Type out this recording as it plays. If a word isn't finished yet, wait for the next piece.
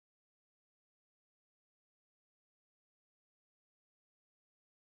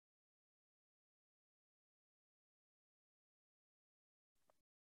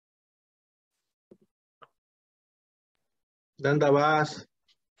Dandavas.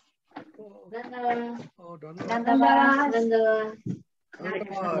 Dandavas. Oh, Dandavas.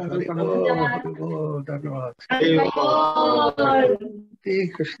 Dandavas. Hare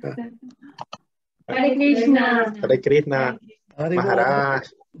Krishna. Hare Krishna. Hare Krishna. Hare Maharaj.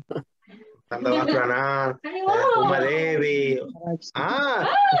 Dandavas Pranam. Uma Devi. Ah.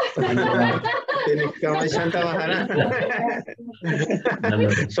 Tiene que haber Santa Maharaj.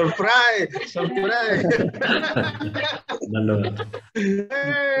 Surprise. Surprise.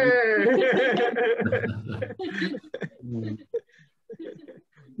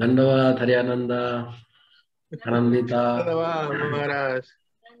 Dandava, Tharyananda, Anandita, Maharaj.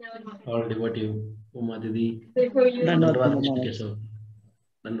 all devotee, Uma Didi, Dandava, Krishna Kesava,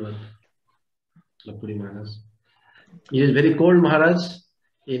 Dandava, Puri Maharaj. It is very cold, Maharaj,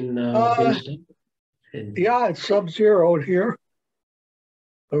 in Palestine. Yeah, it's sub-zero here,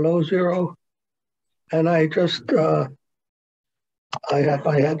 below zero. And I just, I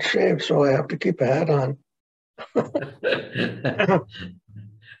had shaved, so I have to keep a hat on.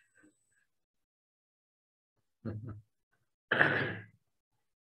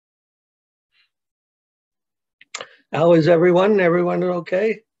 How is everyone? Everyone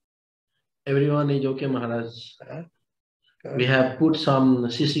okay? Everyone is okay, Maharaj. Good. We have put some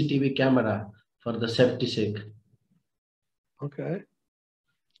CCTV camera for the safety sake. Okay.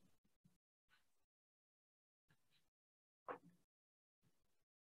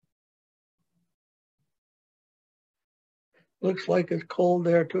 Looks like it's cold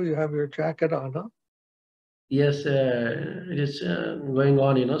there too. You have your jacket on, huh? Yes, it is going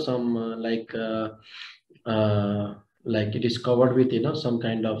on, some like it is covered with, some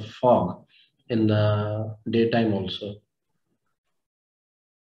kind of fog in the daytime also.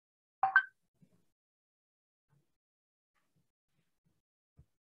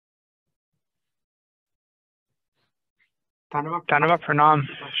 Dandava Pranam,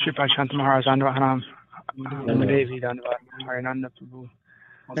 Sripad Shanta Maharaj, Dandava Pranam, Devi, Dandava, Harinanda Prabhu,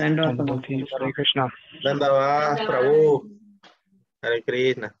 Dandava Hare Krishna. Dandava Prabhu. Hare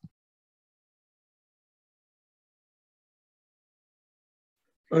Krishna.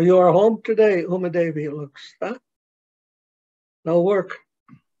 So you are home today, Umadevi, it looks, huh? No work.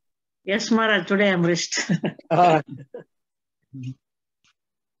 Yes, Maharaj, today I'm rest.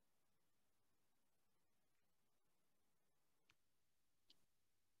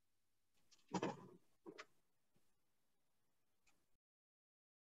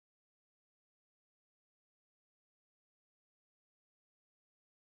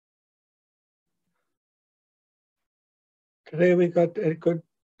 Today we got a good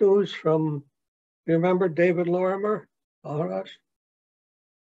news from, you remember David Lorimer, Maharaj?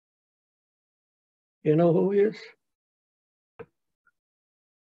 You know who he is?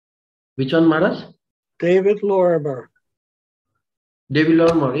 Which one, Maharaj? David Lorimer. David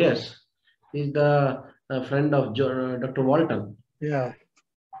Lorimer, yes. He's the friend of Dr. Walton. Yeah.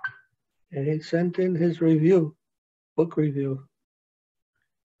 And he sent in his review, book review.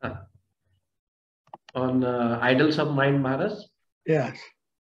 On Idols of Mind, Maharaj? Yes.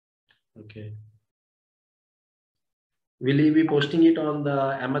 Okay. Will he be posting it on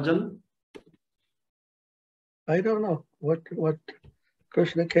the Amazon? I don't know what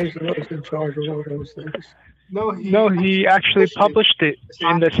Krishna Kesava is in charge of all those things. No, he actually published it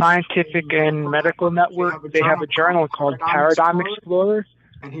in the Scientific and Medical Network. They have a journal called Paradigm Explorer,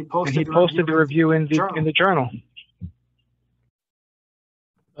 and he posted the review in the journal.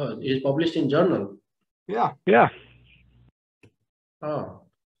 Oh, it's published in journal. Yeah. Yeah. Oh,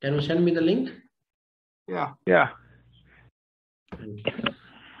 can you send me the link? Yeah. Yeah.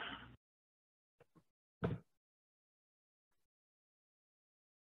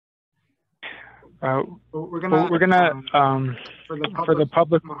 We're gonna for the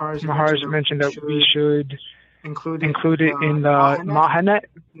public, Maharaja mentioned that we should include it in the Mahanet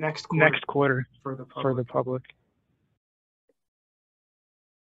next quarter for the public.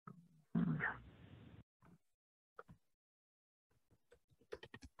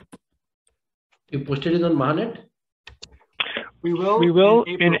 You posted it on Mahanet? We will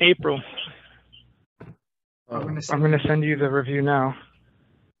in April. I'm going to send you the review now.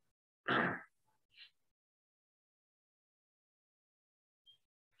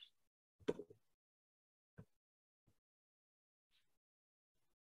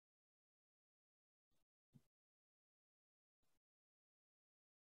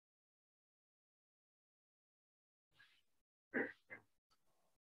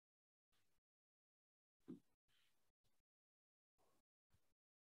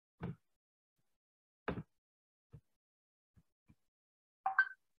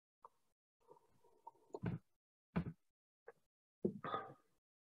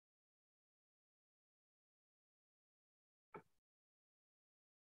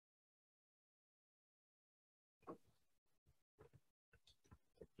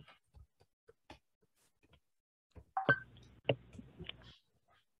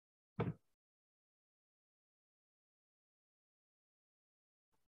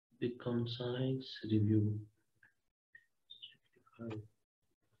 the concise review.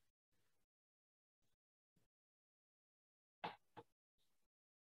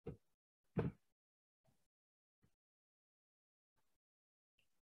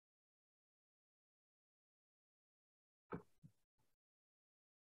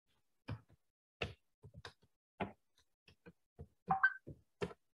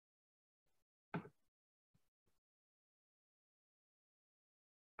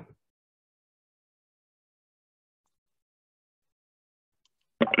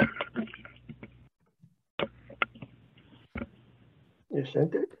 You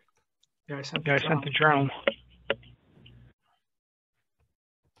sent it? Yeah, I sent the journal.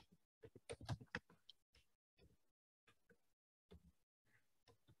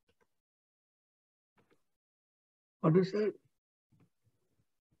 What is that?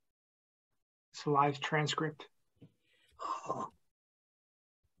 It's a live transcript. Oh,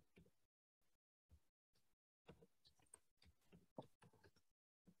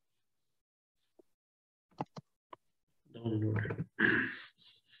 Downloaded.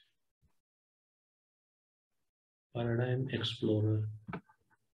 Paradigm Explorer.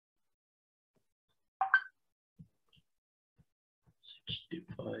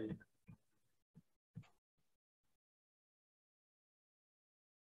 65.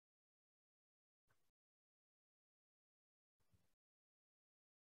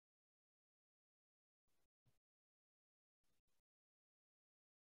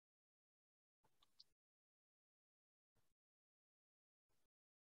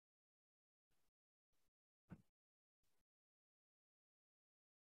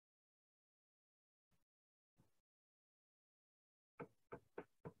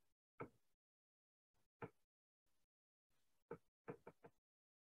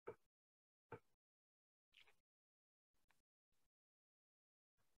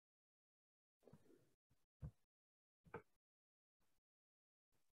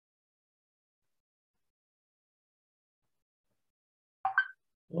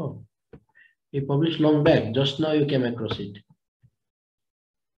 Oh, he published long back. Just now you came across it.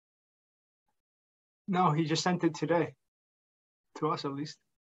 No, he just sent it today. To us, at least.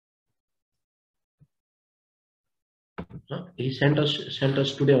 Huh? He sent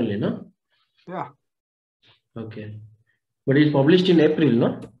us today only, no? Yeah. Okay. But it's published in April,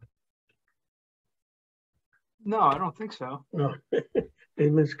 no? No, I don't think so. no. He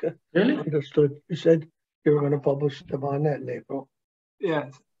Really? misunderstood. You said you were going to publish them on that in April.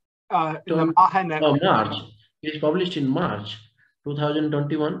 Yeah. In the Maharaja. Oh, March. It is published in March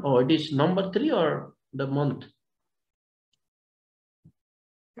 2021. Oh, it is number 3 or the month?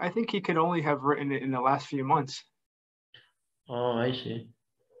 I think he could only have written it in the last few months. Oh, I see.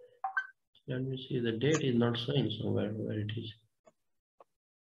 Let me see. The date is not showing somewhere where it is.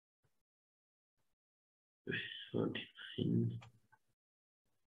 49.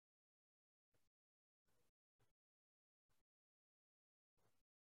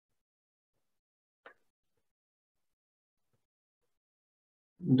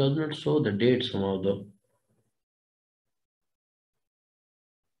 Does not show the date somehow though.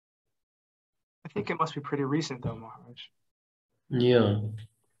 I think it must be pretty recent though, Maharaj. Yeah.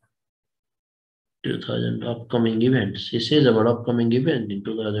 2000 upcoming events. He says about upcoming events in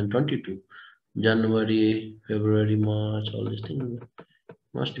 2022. January, February, March, all these things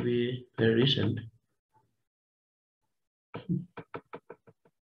must be very recent.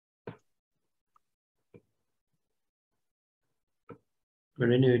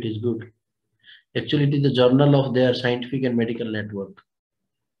 But anyway, it is good. Actually, it is the journal of their scientific and medical network.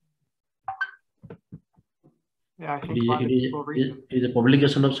 Yeah, I think it is a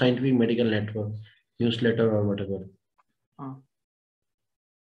publication of scientific medical network, newsletter or whatever. Oh.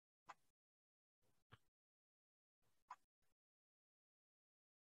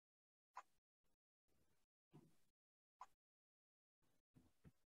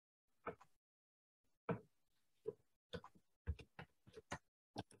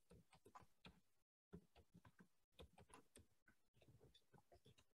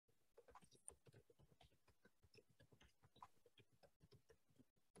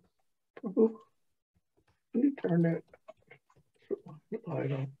 Can you turn that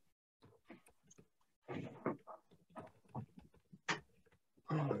light on?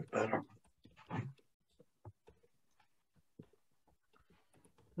 Oh, it's better.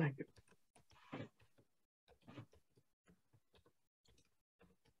 Thank you.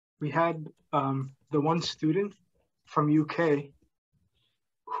 We had the one student from UK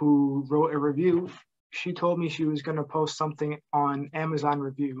who wrote a review. She told me she was going to post something on Amazon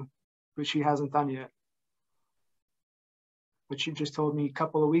Review, which she hasn't done yet. which she just told me a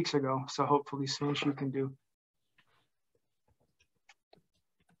couple of weeks ago. So hopefully soon she can do.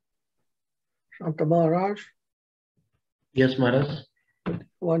 Shanta Maharaj, Yes, Maharaj.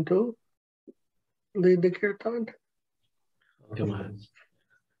 1, 2. Lead the kirtan. Okay, Maharaj.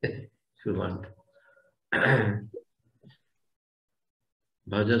 If you want.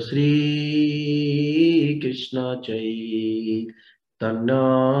 Bhaja Sri Krishna Chaitanya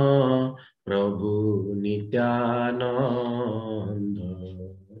Prabhu Nityananda.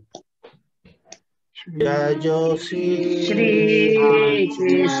 Jajo Shri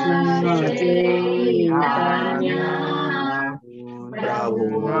Krishna Chaitanya Prabhu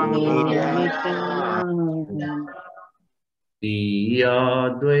Nityananda Shri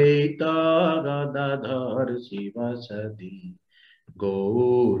Advaita Gadadhar Sivasadi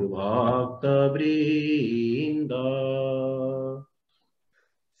Gaur Bhakta Vrinda.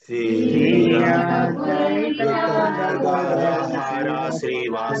 Sri Radha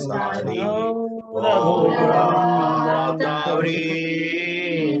Srivasadi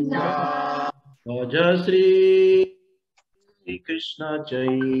Bhaja Sri Krishna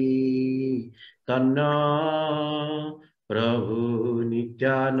Chaitanya Prabhu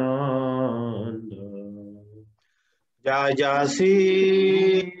Nityananda. Jaja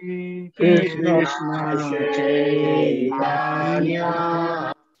Sri Krishna Chaitanya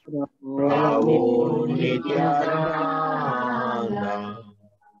Prabhu Nityananda Nityananda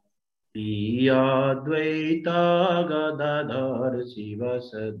Shri Advaita Gadadhar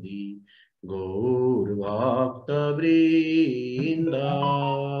Sivasadi Gaur Bhakta Vrinda.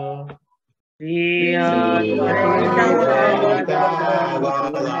 Shri Advaita Gadadhara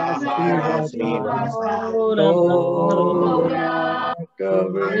Gadadhara Srivasadi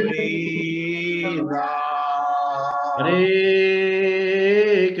Vrinda.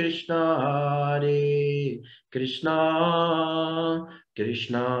 Hare Krishna Krishna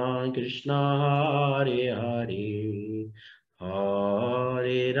Krishna Krishna Hare Hare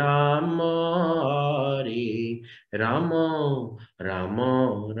Hare Rama Rama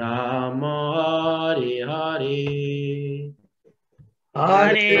Rama Rama Hare Hare.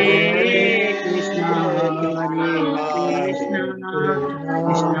 Hare Krishna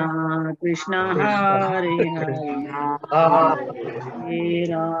Krishna Krishna Hare Hare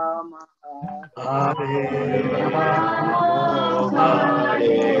Hare Rama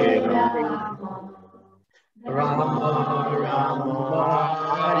Hare Rama Rama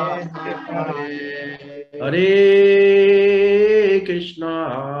Hare Krishna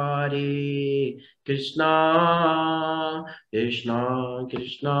Krishna Krishna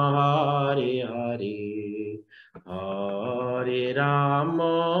Krishna Hare Hare Hare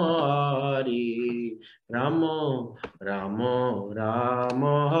Rama Rama Rama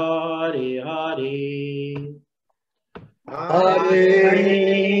Rama Hare Hare. Hare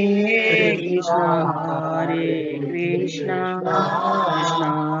Krishna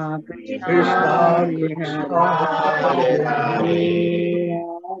Krishna Krishna Hare Krishna Hare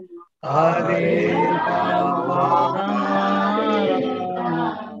Hare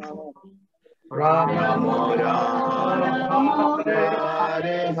Rama Rama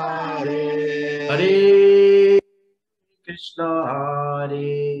Hare Krishna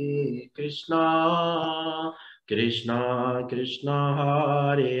Krishna Krishna Krishna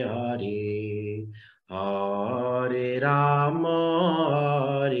Hare Hare Hare Rama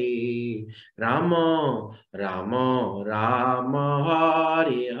Rama Rama Rama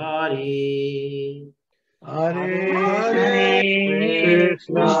Hare Hare. Hare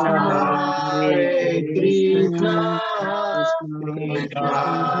Krishna Krishna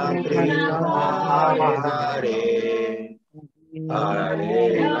Krishna Krishna Hare Hare Hare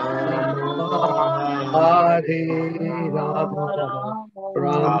Hare Rama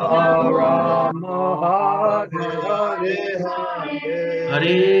Rama Rama Hare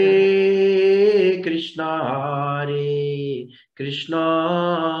Hare Krishna Krishna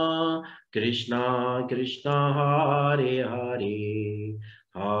Krishna Krishna Hare Hare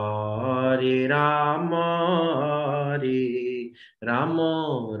Hare Rama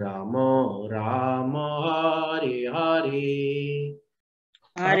Rama Rama Rama Hare Hare.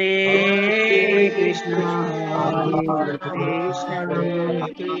 Hare Krishna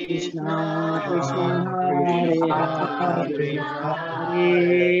Krishna Krishna Hare Hare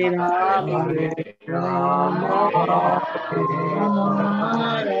Hare Rama Rama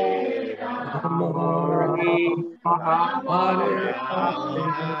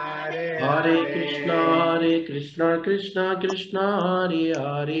Hare Krishna Krishna Krishna Hare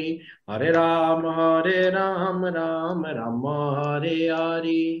Hare Hare Rama Rama Rama Hare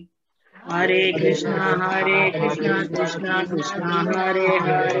Hare. Hare Krishna, Krishna Krishna, Hare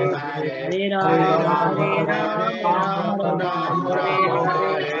Hare, Hare Rama, Rama Rama, Hare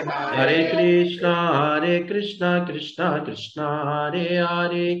Hare. Hare Krishna, Krishna Krishna, Hare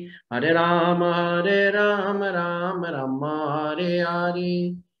Hare, Hare Rama, Rama Rama, Hare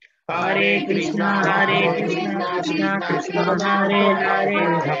Hare. Hare Krishna, Krishna Krishna, Hare Hare,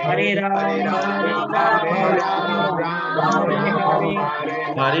 Hare Rama, Rama Rama, Hare Hare.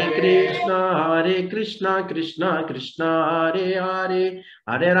 Hare Krishna, Krishna Krishna, Hare Hare,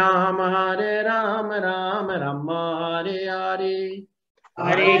 Hare Rama, Rama Rama, Hare Hare.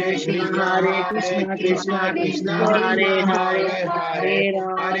 Hare Krishna, Krishna Krishna, Hare Hare, Hare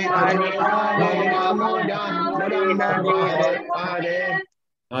Rama, Rama Rama, Hare Hare.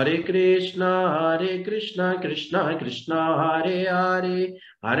 Hare Krishna, Krishna Krishna, Hare Hare,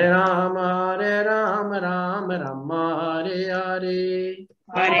 Hare Rama, Rama Rama, Hare Hare.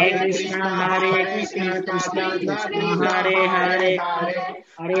 Hare Krishna, Krishna Krishna, Hare Hare,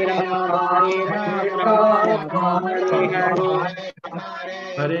 Hare Rama, Rama, Hare Hare.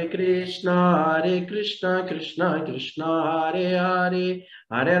 Hare Krishna, Krishna Krishna, Hare Hare,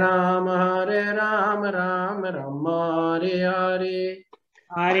 Hare Rama, Rama Rama, Hare Hare.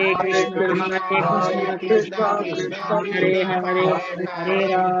 Hare Krishna, Krishna Krishna, Hare Hare,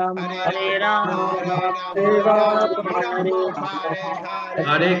 Hare Rama, Rama Hare Hare.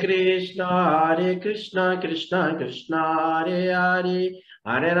 Hare Krishna, Krishna Krishna, Hare Hare,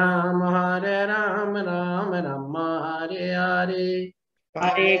 Hare Rama, Rama Rama, Hare Hare.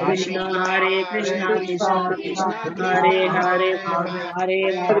 Hare Krishna, Krishna Krishna, Hare Hare, Hare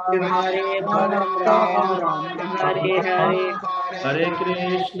Rama, Rama Hare Hare. Hare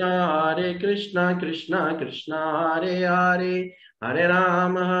Krishna, Krishna Krishna, Hare Hare, Hare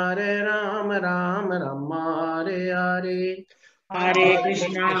Rama, Rama Rama, Hare Hare. Hare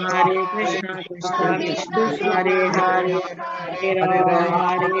Krishna, Krishna Krishna, Hare Hare, Hare Rama,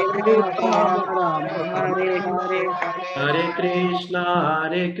 Rama Hare Hare. Hare Krishna,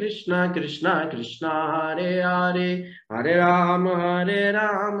 Krishna Krishna, Hare Hare, Hare Rama,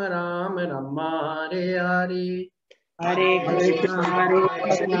 Rama Rama, Hare Hare. Hare Krishna,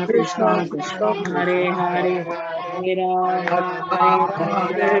 Krishna Krishna, Hare Hare, Hare Rama,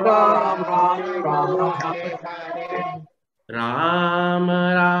 Rama Hare Hare. Ram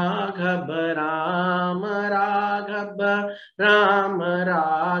Raghav, Ram Raghav, Ram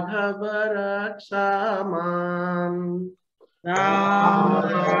Raghav, Raksham. Ram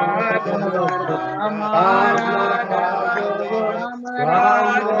Raghav, Ram Raghav,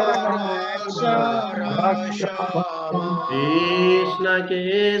 Raksham. Krishna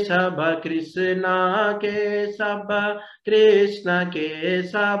Kesab, Krishna Kesab, Krishna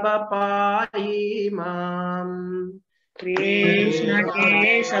Kesab Paimam. Krishna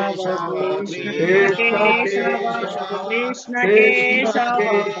Kesava, Krishna Kesava, Krishna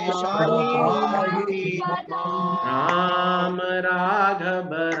Kesava, Ram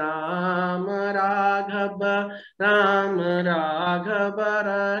Raghav, Ram Raghav, Ram Raghav,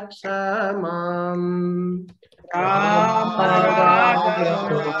 Raksamam. Ram Raghav,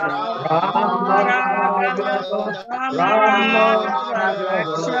 Ram Raghav,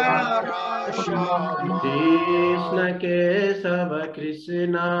 Raksham. Krishna Kesava,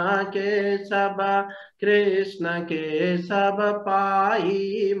 Krishna Kesava, Krishna Kesava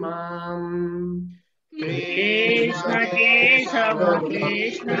Paimam. Krishna Kesava,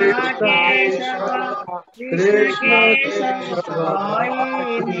 Krishna Kesava, Krishna Kesava,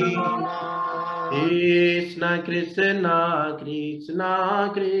 Krishna Krishna, Krishna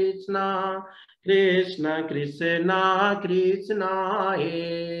Krishna, Krishna Krishna, Krishna He.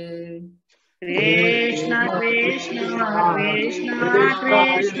 Krishna Krishna, Krishna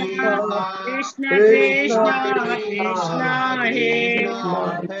Krishna, Krishna Krishna, Krishna He.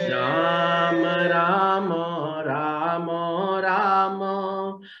 Ram Rama, Rama Rama,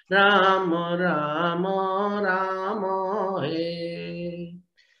 Rama Rama, Rama He.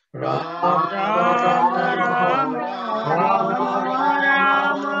 Rama Rama,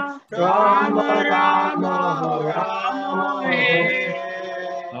 Rama Rama, Rama He.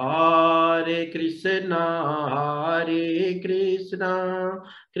 Hare Krishna,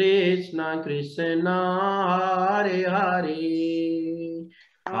 Krishna Krishna, Hare Hare.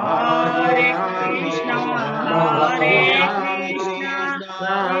 Hare Krishna,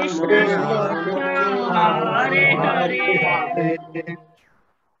 Krishna Krishna, Hare Hare.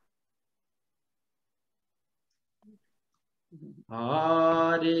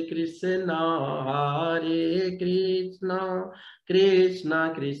 Hare Krishna, Krishna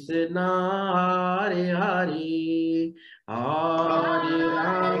Krishna, Hare Hare. Hare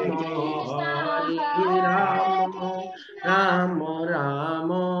Rama,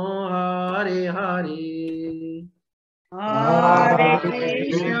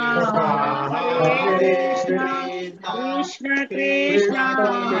 Krishna, Hare Krishna, Krishna Krishna,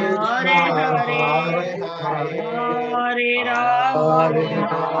 Hare Hare, Hare Rama, Hare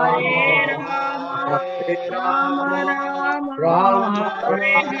Rama, Rama Rama,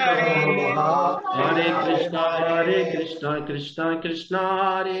 Hare Hare. Hare Krishna, Krishna Krishna,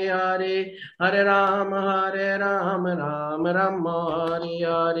 Hare Hare, Hare Rama, Rama Rama, Hare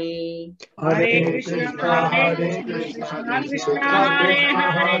Hare. Hare Krishna, Krishna Krishna, Hare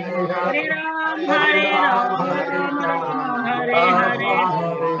Hare, Hare Rama, Rama Rama, Hare Hare.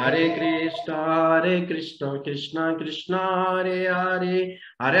 Hare Krishna, Krishna Krishna, Hare Hare,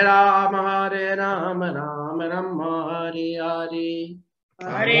 Hare Rama, Rama Rama, Hare Hare.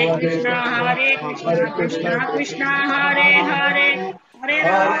 Hare Krishna, Krishna Krishna, Hare Hare, Hare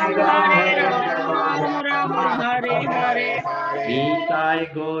Rama, Rama Rama, Hare Hare. Nitai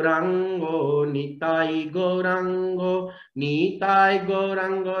Gaurango, Nitai Gaurango, Nitai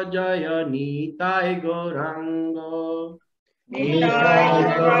Gaurango, Jaya Nitai Gaurango. Nitai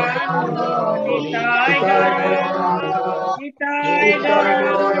Gaurango, Nitai Gaurango, Nitai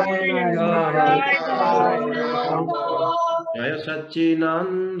Gaurango, Nitai Gaurango. Jaya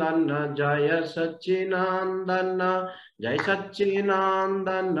Satchinandana, Jaya Satchinandana, Jaya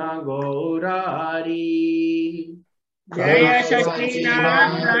Satchinandana Gaurari. Jaya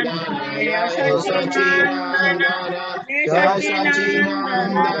Satchinandana, Jaya Satchinandana, Jaya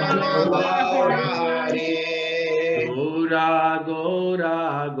Satchinandana Gaurari. Gaura, Gaura,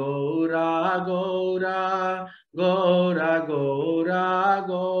 Gaura, Gaura, Gaura, Gaura,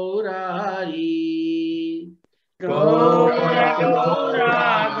 Gaurari. Gaura, Gaura,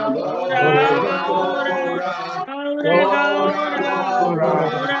 Gaura, Gaura,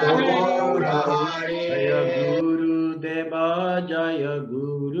 Gaura, Jaya Guru Deva, Jaya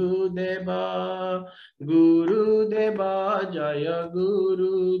Guru Deva, Guru Deva, Jaya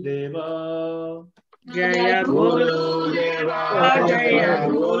Guru Deva. Jaya Guru Deva, Jaya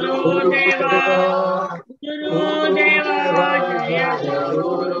Guru Deva, Guru Deva, Jaya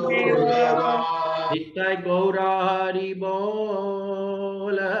Guru Deva. Nitai Gaura Hari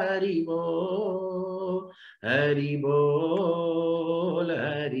Bol, Hari Bol, Hari Bol,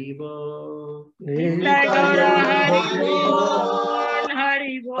 Hari Bol. Nitai Gaura Hari Bol,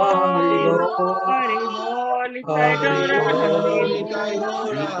 Hari Bol, Hari Bol, Nitai Gaura Hari Bol. Nitai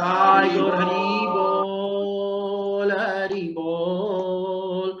Gaur Hari Bol, Hari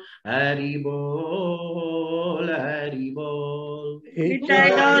Bol, Hari Bol, Hari Bol. Nitai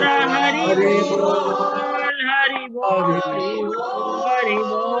Gaura Hari Bol, Hari Bol,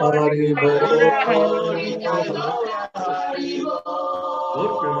 Hari Bol, Nitai Gaura Hari Bol.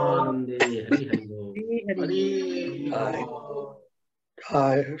 Gaur Premanande, Hari Hari Bol.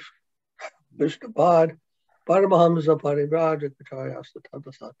 Jai Sripad, Paramahamsa Parivraj Kacharya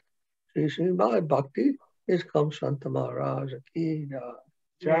Satada Sri Sripad Bhakti is come Santa Maharaja Ki Jai.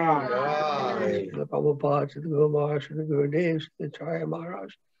 Srila Prabhupada, Srila Guru Maharaj, Srila Gurudev, Srila Acharya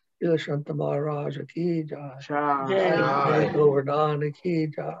Maharaj, Srila Santa Maharaja Ki Jai. Jai Govardhana Ki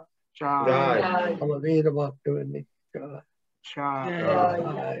Jai. Amaveda Bhaktivinoda Ki Jai.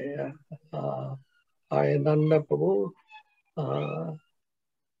 Jai Nanda Prabhu,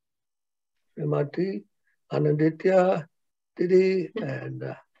 Srimati Ananditya Didi, and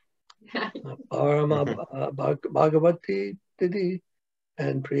Parama Bhagavati Didi,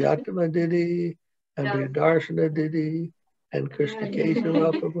 and Priyatma Didi, and Priyadarshana Didi, and Krishna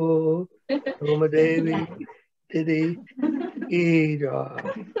Kesava Prabhu, Roma Devi Didi, Jai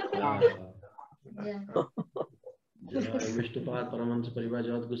Vishnupad Paramahansa Parivar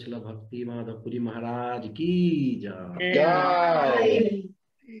Jagat Gosila Bhakti Madhava Puri Maharaj Ki Jai.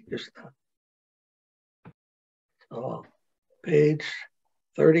 Krishna. So, page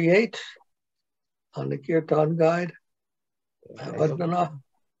 38 on the Kirtan Guide. Vandana.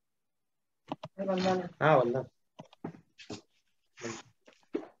 Vandana.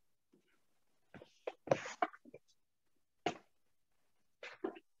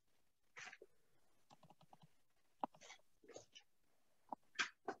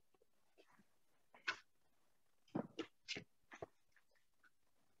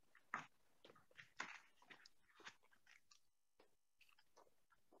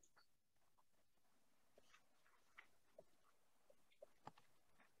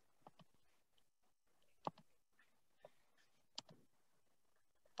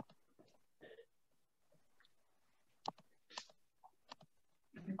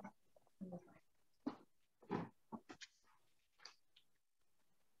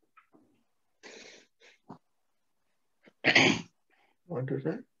 What is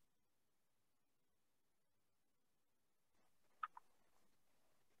that?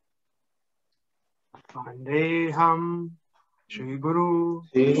 Vandeham Shri Guru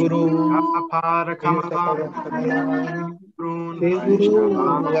Apara Shri Guru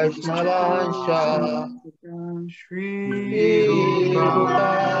Vaishnavansha Shri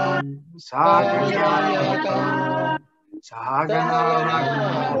Rupa Saganayakam Sahagana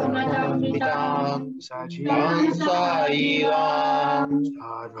Saganamritam Sajivam Saivam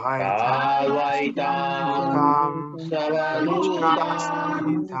Sadvaitam Savadutam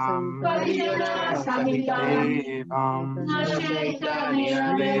Devam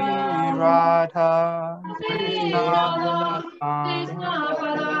Chaitanya Shri Radha Krishna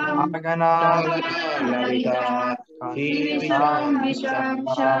Agana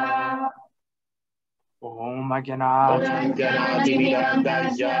Om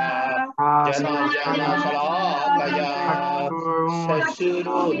Janadimidandanja Janajana Salakaya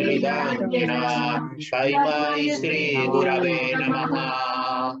Sasuru Nidandjana Taimai Sri Gurave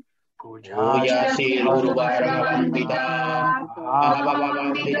Namaha Puja Sri Guru Bharagavandita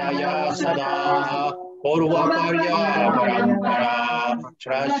Mahabhavanditaya Sada Purvakarya Parampara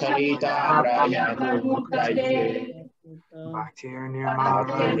Prachalita Prayamuktaye Bhakti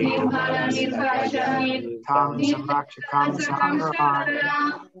Nirmala Tam Samrakshakam Samaran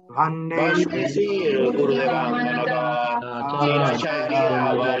Vande Shri Gurudevandanada Siracharya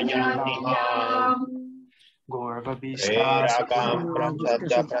Varjamniham Gaurva Rakam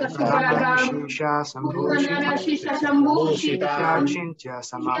Pramsadya Pramsadya Shisha Sambhushita Chintya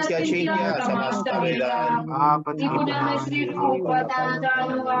Samastavedam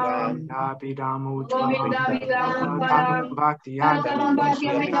Bhakti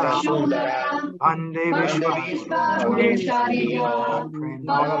Sundara Vande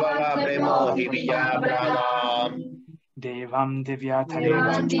Bhagava Premo Hivya Pradam Devam Divyatale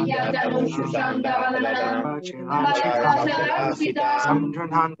Sushanda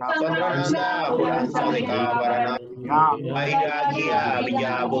Samdrananda Puransadika Varana Yam Vairagya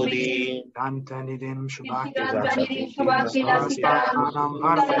Vijabodhi Dantanidim Shubhakti Sarasvatanam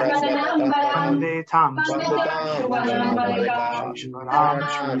Vande Tam Sridharam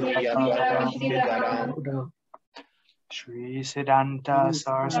Shri Siddhanta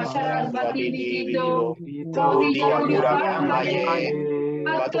Saraswati Vito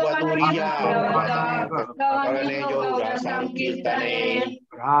Batu-baturiya Karane Yoga Sankirtane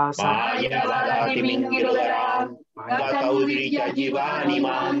Maya Vadati Mingirudaram Gataudrika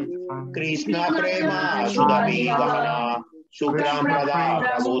Jivanimam Krishna Prema Sudapi Vahana Sukram Prada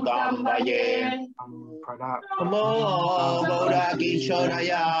Prabhutam Vaye Namo Gaura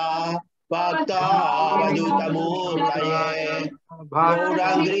Kishoraya Bhakta Vajutamurtaye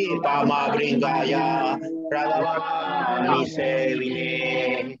Gaurangri Pama Bringaya Radhavani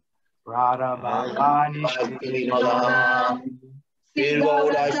Sevine Radhavani Bhakti-vinodam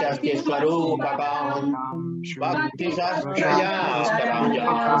Virgaura Shakti Swarupakam Bhakti Sastraya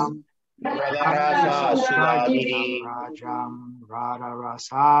Staranjam Radharasa Sudhanidhi Rajam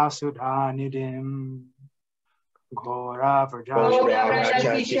Radharasa Sudhanidim Ghora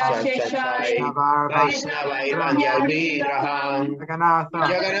Vaishnavai Vandyalviraham Jagana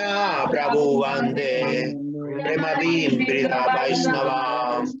Prabhu Vande Premabim Brida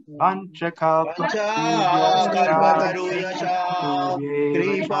Vaisnavam Panchakalpataruyasha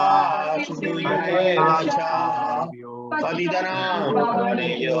Kripa Sudhuyaevacha Palidanam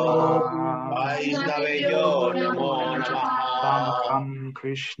Paneyo Vaisnaveyo Namo Namaha Tam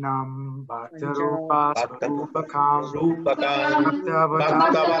Krishnam Bhaktarupa Swarupakam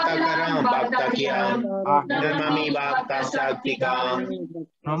Bhaktavataram Bhaktakyam Namami Bhakta Saktikam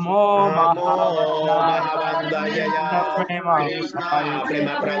Namo Mahavandaya Krishna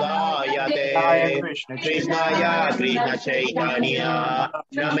Prema Pradayate Krishnaya Krishna Chaitanya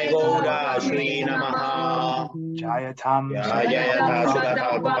Name Gaura Shri Namaha Jayatam Jayata Sudata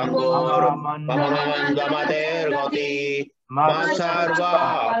Pangor Mamamandamater Goti Matsarva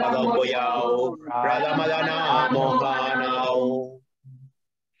Padaboyao Radhamadana Mohanao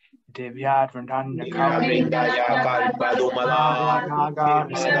Devyat Vrindanya Vrindaya Kalpadumala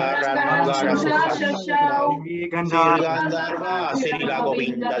Siddharanagara Sirgandharva Srila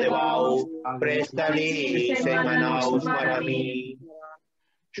Govinda Devao Prestali Semanao Smarami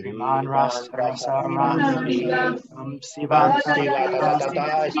Shriman Rasaramani Siva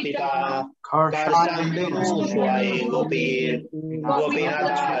Stita Karsandenu Swai Gopir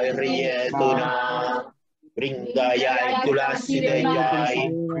Gopinada Riyetuna Vrindayai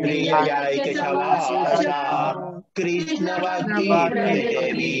Tulasidayai Priyayai Keshavasa Krishna Bhakti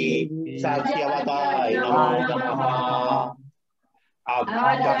Devi Satyavatai Namo Namaha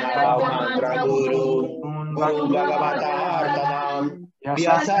Abhidhamma Mantra Guru Guru Bhagavatartanam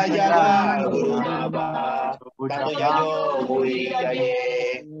Vyasa jaga guru baba Bhajajo Puri jaye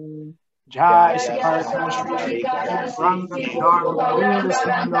Jai Sakarta Shri Ranga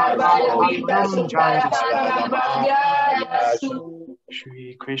Dharma Linda Sindha Atmanam Jai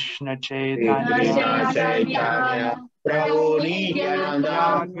Shri Krishna Chaitanya Prabhu Nityananda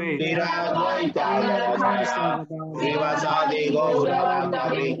Viradvaita Srivasadi Gaura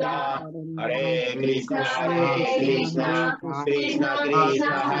Bhakta Hare Krishna Krishna Krishna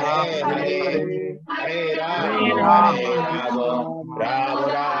Hare Hare Hare Rama Rama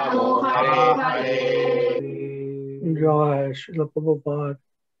Rama Hare Hare. Jai Srila Prabhupada,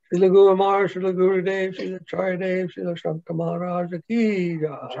 Srila Guru Maharaj, Srila Gurudev, Srila Chayadev, Srila Shanta Maharaja ki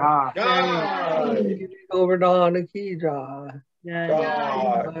jai. Jai Govardhana ki jai.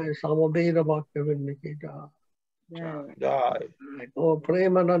 Jai Samaveda Bhaktivinoda ki jai. Jai. Oh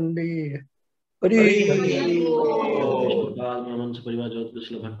Premanandi. Puri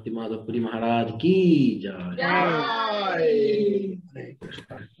Maharaja ki jai.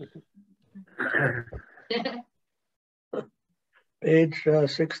 Page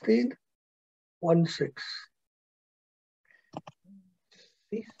 16, 16.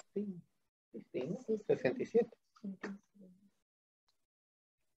 67.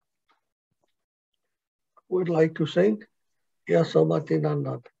 Would like to sing Yasomati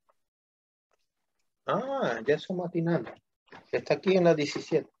Nanda. Yasomati Nanda. Está aquí en la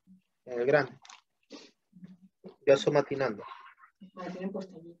 17, en el grande. Yasomati Nanda.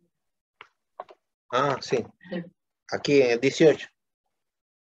 Sí. Aquí en el 18.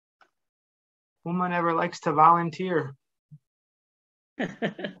 Woman ever likes to volunteer?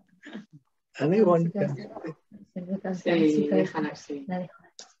 Anyone can.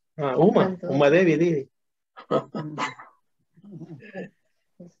 Uma Devi, dile.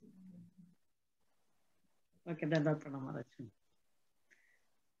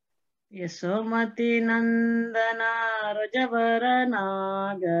 Yasomati Nandana Rajavara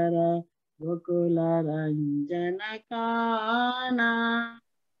Nagara Gokula Ranjana Kana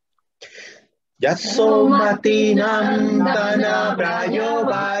Yasomati Nandana Prayo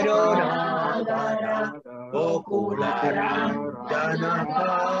Varona Gokula Ranjana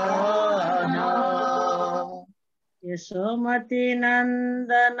Kana Yasomati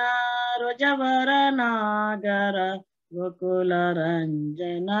Nandana Rajavara Nagara Gokula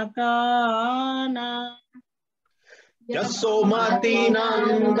Ranjana Kana Yasomati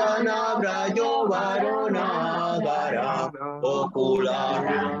Nandana Brajo Varona Gara Gokula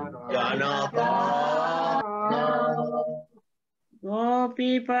Ranjana Kana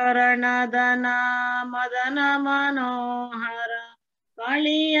Gopi Paranadana Madana Manohara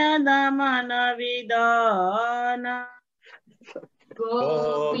Kaliya Damana Vidana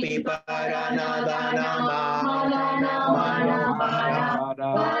Gopi Paranadana Madana Manohara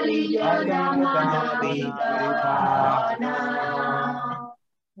Kaliya Damana Vidana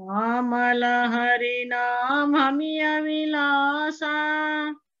Amala Harinam Hamiya Vilasa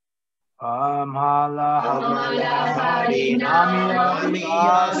Amala Harinam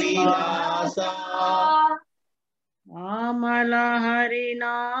Hamiya Vilasa Amala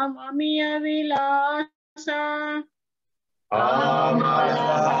Harinam Hamiya Vilasa Amala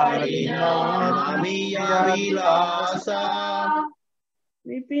Harinam Hamiya Vilasa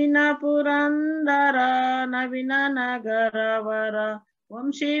Vipina Purandara Navina Nagaravara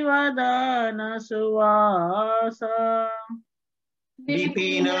Vamshivadana Suvasa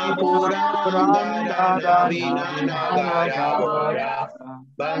Vipina Purandara Vina Nagaravara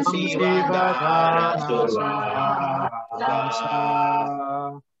Vamshivadana Survasa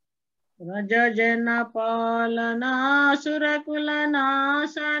Rajajana Palana Surakula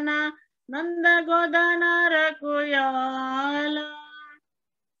Nasana Nanda Godana Rakuyala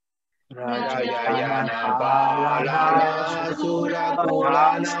Rajayana Palana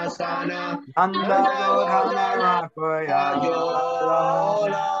Surakulana Sana Nanda Godana Rakoyola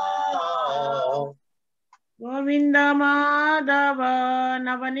Govinda Madhava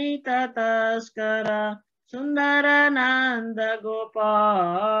Navanita Taskara Sundara Nanda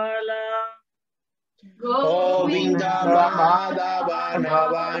Gopala Govinda Madhava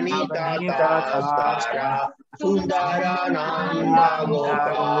Navanita Taskara Sundara Nanda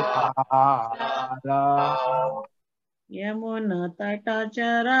Gopala Yamuna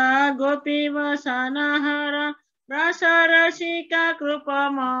Tatachara Gopi Vasanahara Rasarasika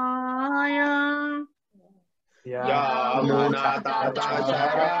Krupamaya Yamuna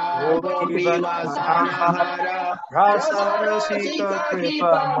Tatachara Gopi Vasanahara Rasarasika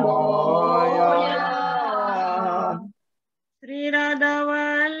Kripa Moya Sri Radha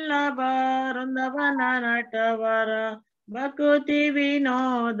Vallabha Vrindavana Natavara भक्ति विनोदश्राय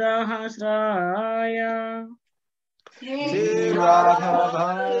Sri Radha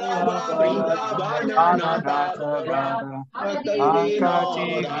Vrindavananath Bhakti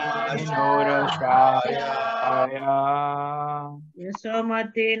Vinora Shraya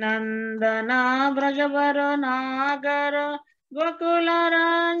Yasomati Nandana Brajavara Nagara Gokula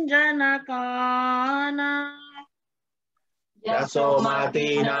Ranjana Kana Yasomati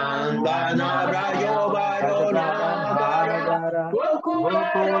Nandana Brajavara Nagara Gokula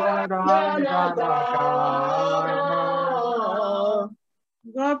Ranjana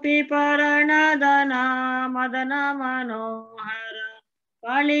Gopi Paranadana Madana Manohara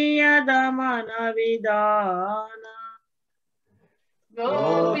Kaliya Damana Vidana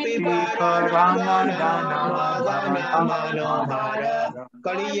Gopi Paranadana Madana Manohara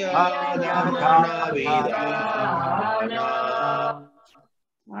Kaliya Damana Vidana.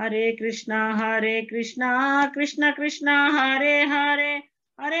 Hare Krishna Krishna Krishna Hare Hare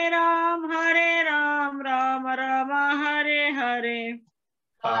Hare Ram Ram Rama Hare Hare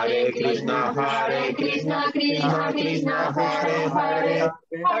Hare Krishna Krishna Krishna Hare Hare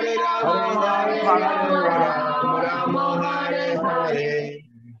Hare Rama Rama Hare Hare.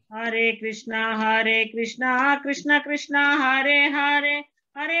 Hare Krishna Krishna Krishna Hare Hare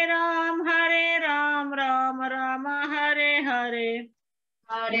Hare Ram Rama Hare Hare.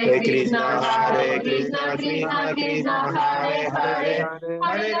 Hare Krishna Krishna Krishna Hare Hare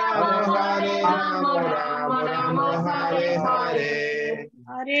Hare Rama Rama Hare Hare.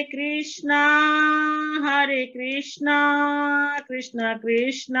 Hare Krishna Krishna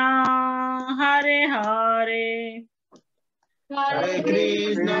Krishna Hare Hare. Hare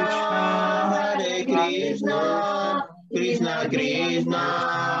Krishna Krishna Krishna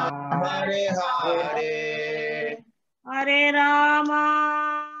Hare Hare. Hare Rama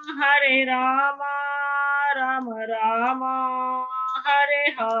Rama Rama Hare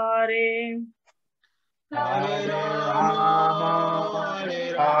Hare. Hare Rama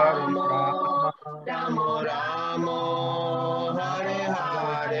Rama Rama Hare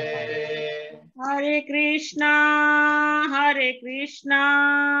Hare. Hare Krishna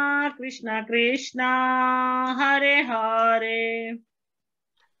Krishna Krishna Hare Hare.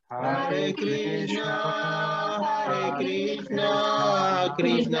 Hare Krishna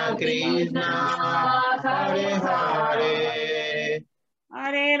Krishna Krishna Hare Hare.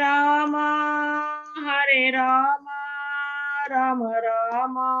 Hare Rama Rama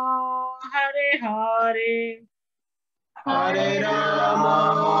Rama Hare Hare. Hare Rama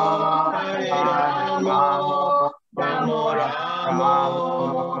Rama Rama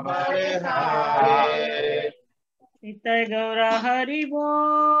Hare Hare. Nitai Gaura Hari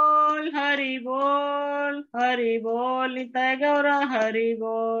Bol Hari Bol Hari Bol Nitai Gaura Hari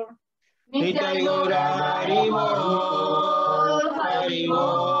Bol. Nitai Gaura Hari Bol Hari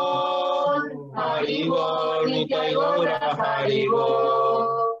Bol Hari Bol Nitai Gaura Hari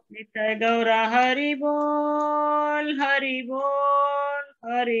Bol. Nitai Gaura Hari Bol Hari Bol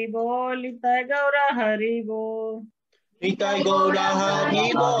Hari Bol Nitai Gaura Hari Bol. Nitai Gaura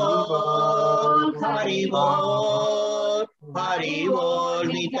Hari Bol Hari Bol Hari Bol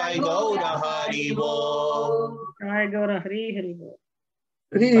Nitai Gaura Hari Bol. Nitai Gaura Hari Bol.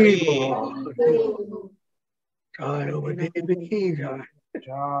 Hari Bol. Jai over Devi ki jai.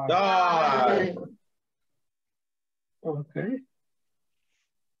 Jai. Okay.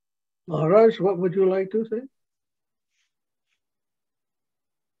 Maharaj, what would you like to say?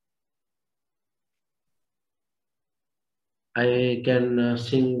 I can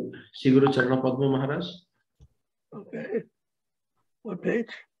sing Siguru Charana Padma, Maharaj. Okay. What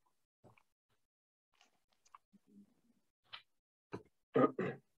page?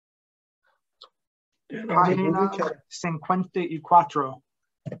 Página 54.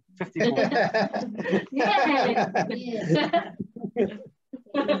 54.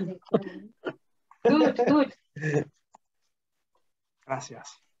 Good. Gracias.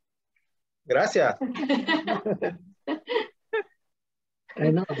 Gracias. I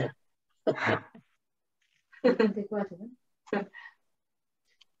know that.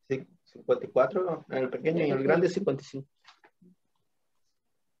 54, en el pequeño y en el grande 55.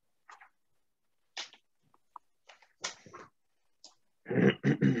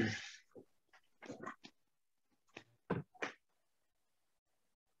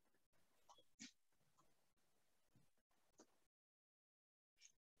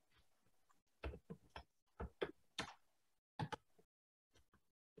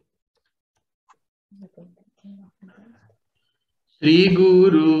 Sri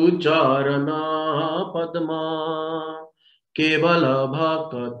Guru Charana Padma Kevala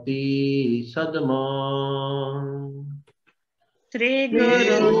Bhakti Sadma Sri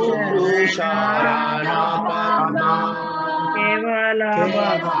Guru Sharanapama Kevala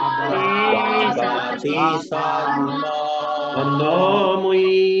Bhakti Sadma Bando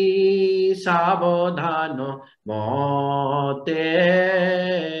mui sabodhano mote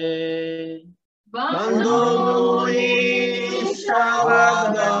Bando mui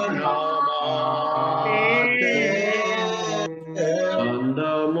sabodhano mote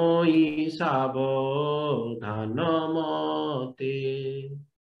Bando mui sabodhano mote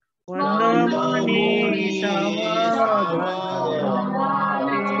Bando mui sabodhano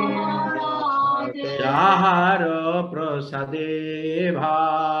যাহার প্রসাদে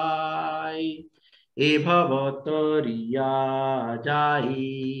ভাই এ ভবতরিয়া যাই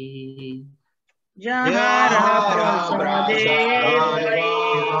যাহার প্রসাদে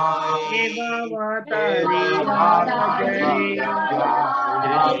ভাই এ ভবতরিয়া যাই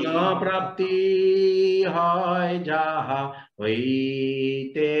কৃষ্ণ প্রাপ্তি হয় যাহা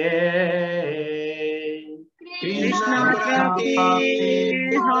হইতে কৃষ্ণ প্রাপ্তি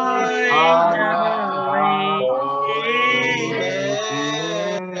হয় যাহা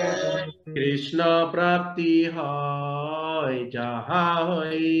কৃষ্ণ প্রাপ্তি হয় যাহা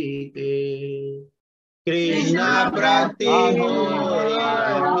হইতে কৃষ্ণ প্রাপ্তি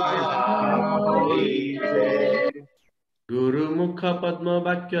গুরু মুখ পদ্ম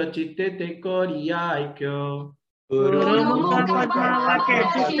বাক্য চিত্তে করিয়া ঐক্য গুরু মুখ পদ্ম বাক্য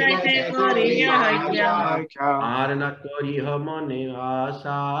চিত্তে করিয়া ঐক্য আর না করিহ মনে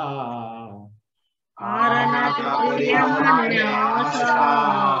আশা আর না করিয়া মনে আশা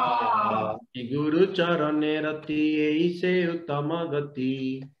গুরু চরণে রতি এই সে উত্তম গতি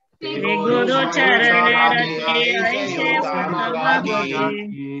গুরু চরণে রতি এই সে উত্তম গতি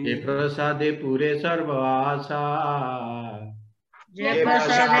এ প্রসাদে পুরে সর্ব আশা যে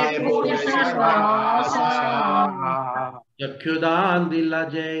প্রসাদে পুরে সর্ব আশা চক্ষুদান দিলা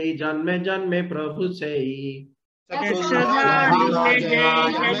যেই জন্মে জন্মে প্রভু সেই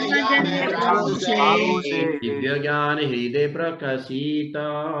দিব্য জ্ঞান হৃদয় প্রকাশিত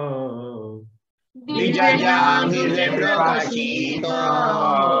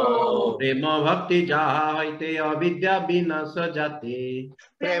প্রেম ভক্তি যাহা হইতে অবিদ্যা বিনাশ যাতে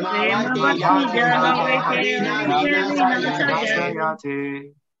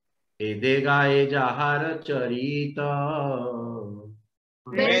বেদে গায়ে যাহার চরিত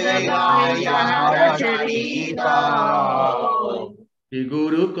শ্রী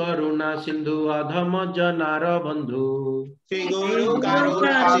গুরু করুণা সিন্ধু অধম জনার বন্ধু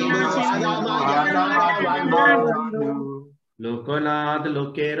লোকনাথ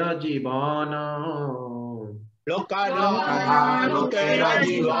লোকের জীবন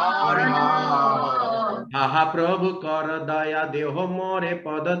আহা প্রভু কর দয়া দেহ মোরে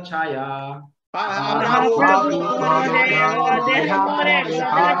পদ ছায়া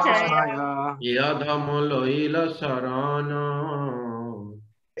এ অধম লইল শরণ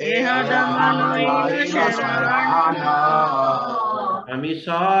আমি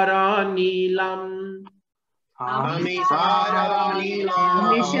শরণ নিলাম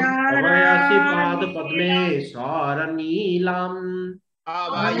অভয়াসি পাদ পদ্মে শরণ নিলাম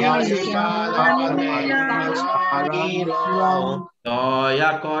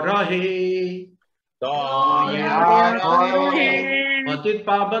দয়া কর হে পতিত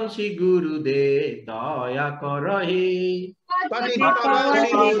পাবন শ্রী গুরুদেব দয়া কর হে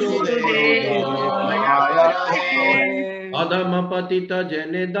অধম পতিত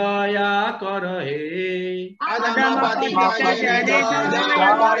জনে দয়া কর হে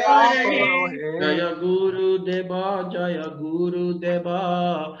জয় গুরুদেব জয় গুরুদেব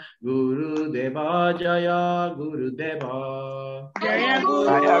গুরুদেব জয় গুরুদেব জয়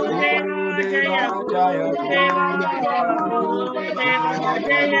গুরুদেব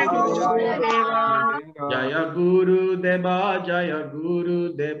জয় গুরুদেব জয়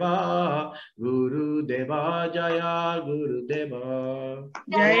গুরুদেব গুরুদেব জয় গুরুদেব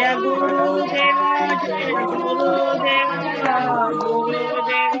জয় গুরুদেব জয়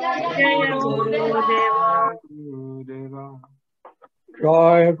গুরুদেব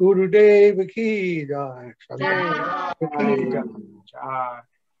Jai Gurudev ki jai.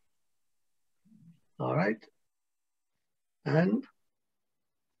 All right. And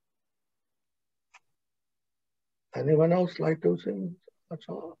anyone else like to sing that's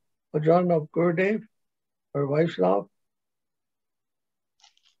all? Bhajan of Gurudev or Vaishnav?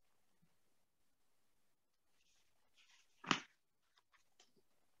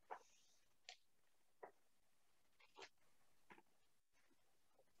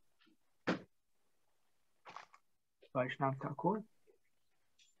 Vaishnav Thakur.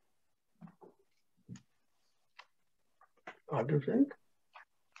 Sadhu Sangha.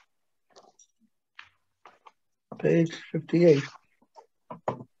 Page 58.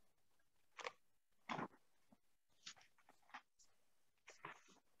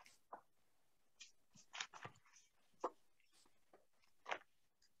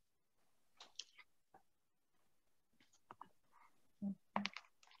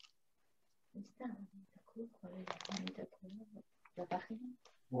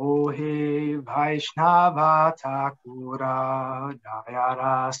 Ohe Vaishnava Thakura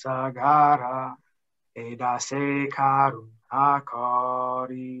Dayara Sagara Edase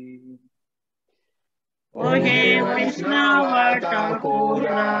Karunakari. Ohe Vaishnava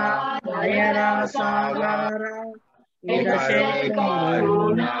Thakura Dayara Sagara Edase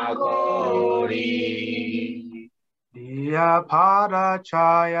Karunakari. Diya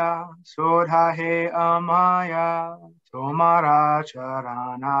Padachaya Sodhahe Amaya Tomara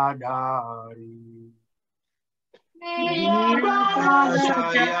Charana Dari. Diya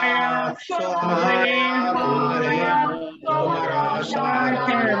Padachaya Sodhahe Amaya Tomara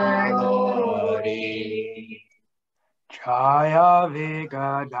Charana Dari. Chaya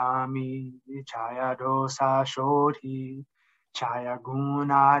Vegadami Chaya Dosa Shodhi Chaya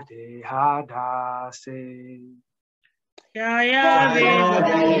Guna Dehadase. Jaya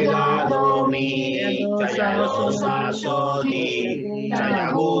Veda Domi Jaya Dosa Sodi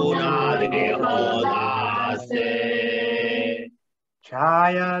Jaya Guna Dehodase.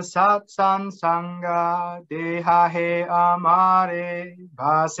 Chaya Sat-Sanga Deha He Amare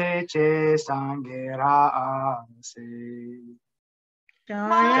Base Che Sangera Ase.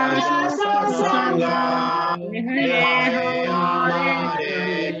 Jaya Sat-Sanga Deha He Amare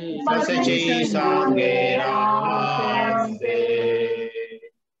Base Che Sangera Ase.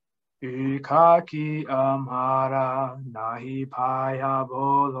 Ekaki Amara Nahi Paya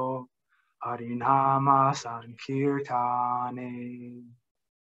Bolo Harinama Sankirtane.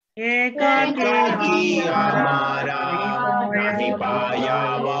 Ekaki Amara Nahi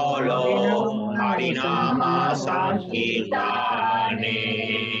Paya Bolo Harinama Sankirtane.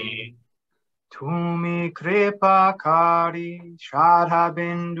 Tumi Kripa Kari Shradha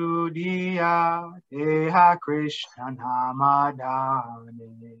Bindu Diya Deha Krishna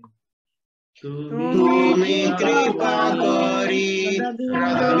Namadane. Tumi Kripa Kari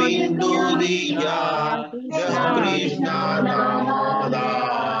Radha Bindu Diya Deha Krishna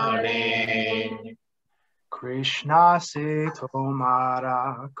Namadane. Krishna se tomara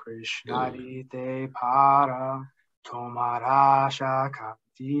Krishna dite para tomara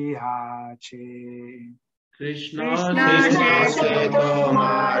shakti hache. Krishna se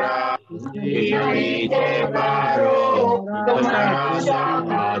tomara Krishna dite paro tomara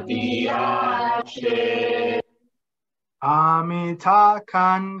shakti hache. Amita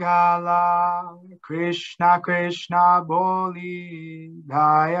Kangala Krishna Krishna Boli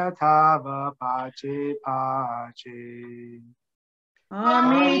Dayatava Pache Pache.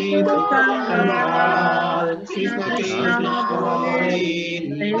 Amita Kangala Krishna Krishna Boli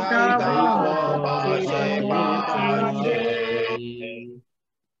Dayatava Pache Pache.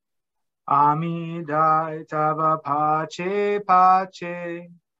 Amidayatava Pache Pache.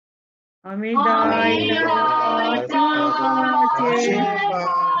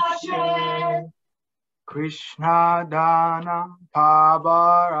 Krishna Dana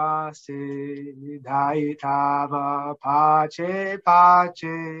Pavarase Daitava Pache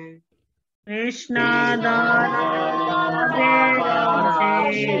Pache. Krishna Dana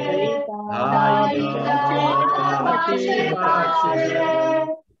Pavarase Pache Pache.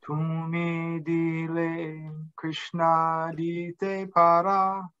 Tumi dile Krishna dite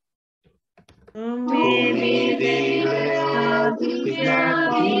para. Tumi dile Krishna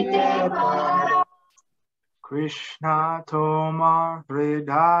dite para. Krishna tomar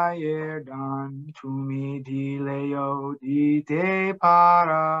hridayerdan tumi dileo dite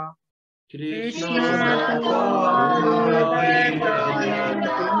para. Krishna tomar hridayerdan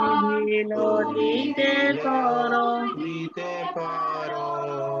tumi dileo dite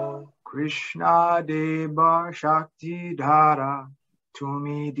para. Krishna deva shakti dhara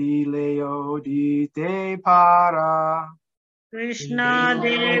tumi dileo dite para. Krishna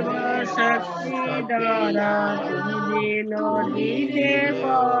Deva Shakti Dara Tumi Lodite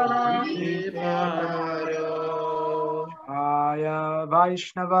Para. Jaya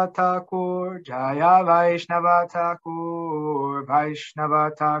Vaishnava Thakur, Jaya Vaishnava Thakur,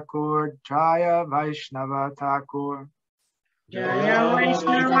 Vaishnava Thakur, Jaya Vaishnava Thakur. Jaya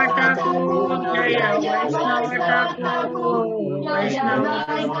Vaishnava Thakur, Jaya Vaishnava Thakur, Vaishnava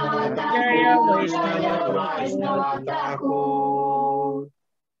Thakur, Jaya Vaishnava Thakur.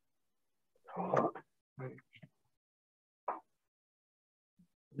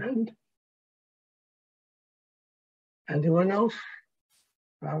 And anyone else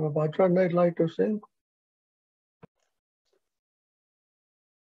have a bhajan they'd like to sing?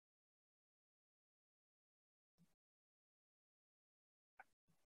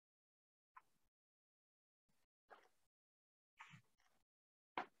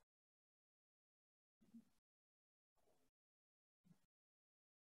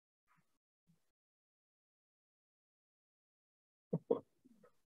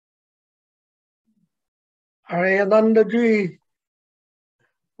 Ananda ji,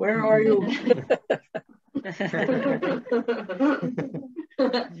 where are you?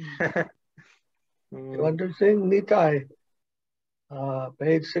 You want to sing Nitai?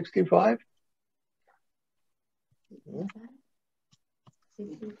 Page 65.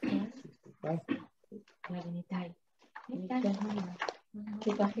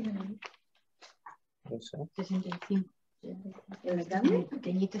 ¿Qué página no? No sé. 65.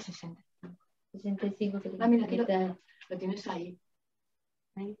 Pequeñito 60. 65. Ah, mira, aquí lo tienes ahí.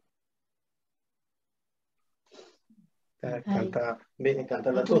 Ahí. Canta, viene,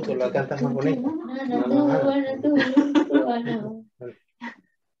 cántala tú la cantas más bonita.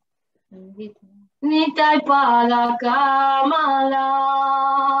 Nitai pada kamala,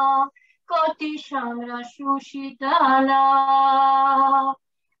 koti shamra shushitala,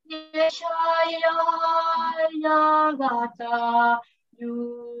 yeshaya yagata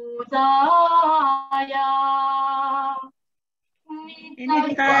yudaya.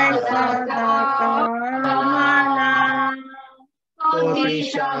 Nitai pada kamala, koti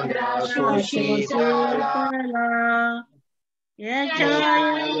shamra shushitala,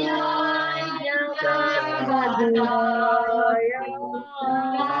 yeshaya Madhava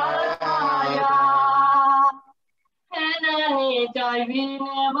Henani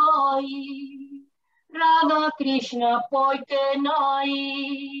Daivine Voi Radha Krishna Poite Nai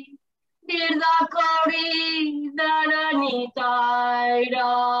Dirda Kori Dharani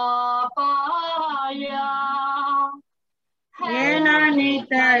Taira Paya Henani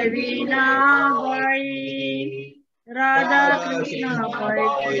Daivine Voi Radha Krishna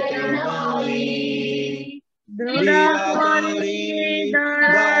Poite Nai Dura Kori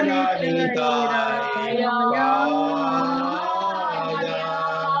Dharani Taira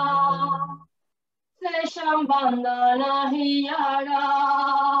Seshambandana Hiyara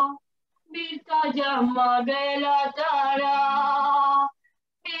Birka Jamma Bela Tara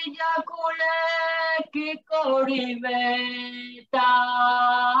Bijakule Kikori Vetara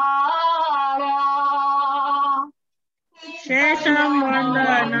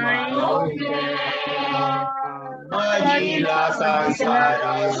Sheshamandana Majila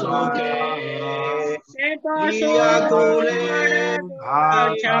sansara suke Sheta kule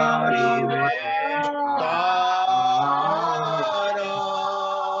Bhachari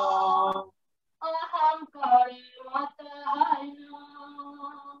Ahamkari matahaya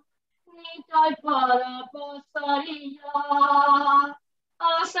Nitai para pasariya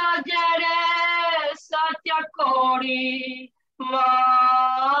Asajare satyakori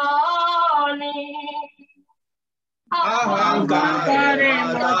mani Ahankare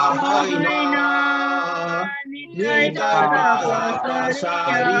matahaya Nitai para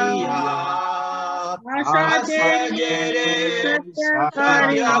pasariya Asajere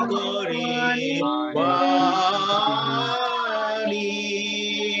satyakori mani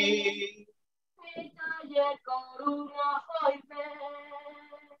Nitaye karuna hoibe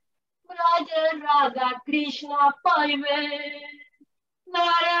Braja Radha Krishna paibe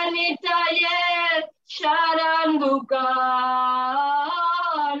Naranitaye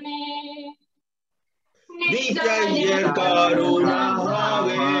Sharandukani Nitaye karuna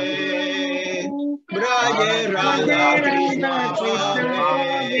have Braja Radha Krishna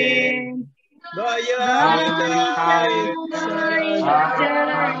pave Gaya Nitaye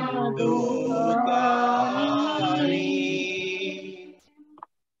Sharandukani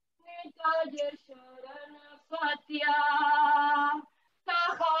Nitaye Sharana Satya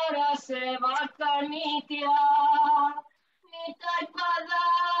Tahara Sevaka Nitya Nitai Pada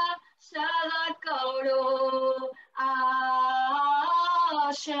Sada Kauro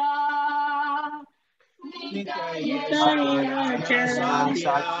Asha Nitaye Sharana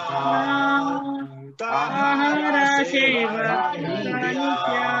Tahara Sevaka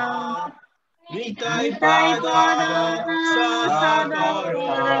Nitai Pada Sadakaro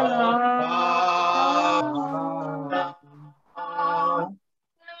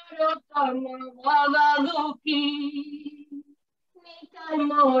Narotama Bhavaduki Nitai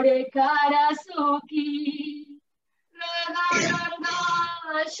More Karasuki Radharanda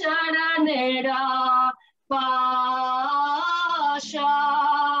Sharanera Pasha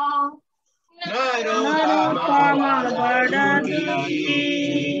Narottama Bada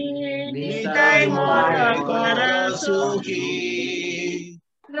Dukhi, Nitai Mora Kara Sukhi,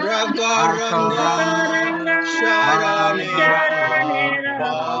 Rakaranga Charanera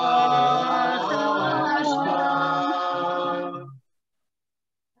Pasa.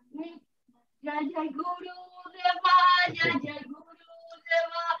 Jai Jai Guru Deva, Jai Jai Guru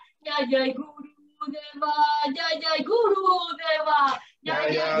Deva, Jai Jai Guru Deva, Jai Jai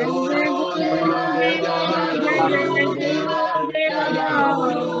Guru Deva, Jai Jai Guru Deva, Jai Jai Guru Deva, Jai Jai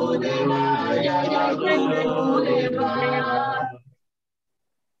Guru Deva, Jai Jai Guru Deva.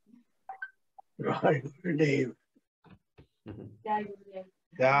 Right, Dave. Jai Guru Deva.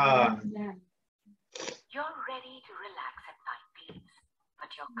 Yeah. You're ready to relax at night, please. But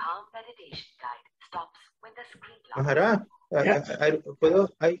your calm meditation guide stops when the screen Maharaj,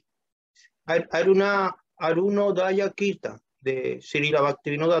 hay una Arunodaya Kirtan de Srila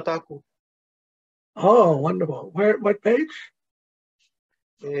Bhaktivinoda Thakur. Oh, wonderful. Where? What page?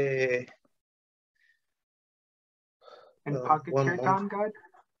 In Pocket Kirtan Guide?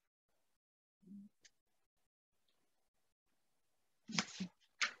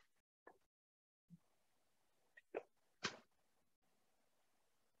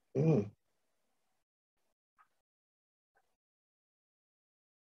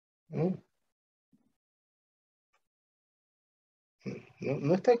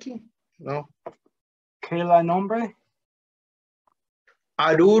 No está aquí. No. ¿Qué la nombre?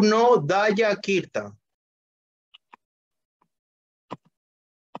 Arunodaya Kirtan.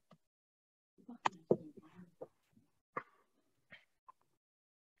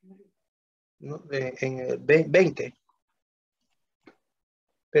 No, en el 20.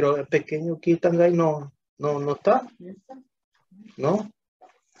 Pero el pequeño Kirtan Guide no está. ¿No?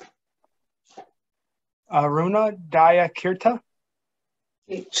 Arunodaya Kirtan?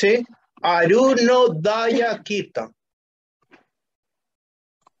 Sí. Arunodaya Kirtan.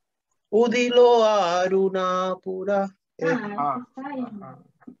 Udilo Aruna Pura. Empieza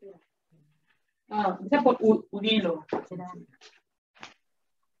por Udilo.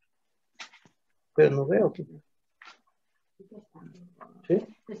 Pero no veo aquí. ¿Sí?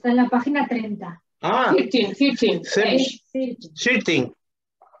 Está en la página 30. 13.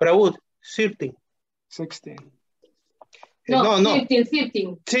 Prabhu, 13. 16. No.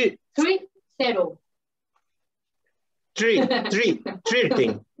 13. Sí. 3, 0.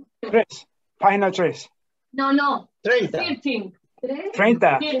 13. 3. Página 3. No. 30. 13. 30.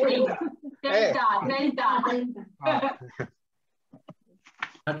 30.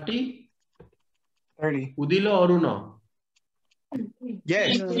 30. Udilo Aruna.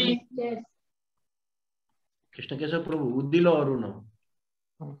 Yes. Krishna कैसे प्रभु Udilo Aruna.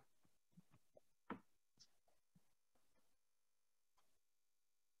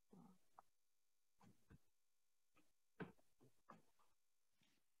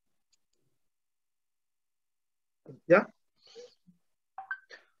 ¿Ya?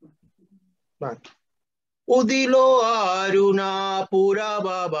 Vale. Udilo Aruna Pura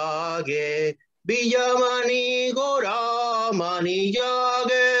Babage Villamani Gora Mani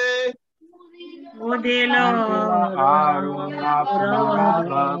Yage Udilo Aruna Pura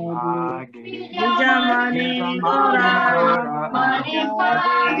Babage Vijamani Gora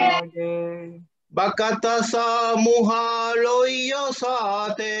Babage Bakata Samuha Loyo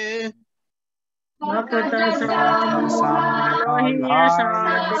Sate Bhakta Samuha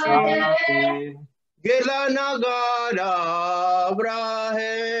Sate Gela Nagara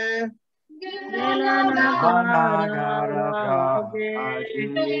Brahe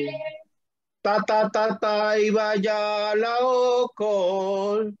Tata Iba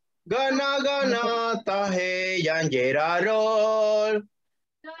Laokol Gana Tahe Yanjerarol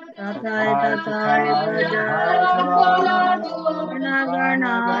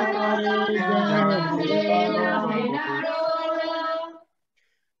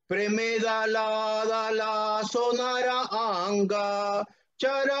Premedala sonara anga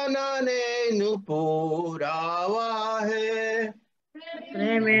charanane nupuravahe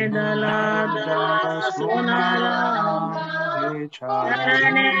Premedala sonara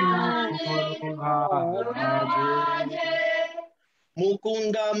charane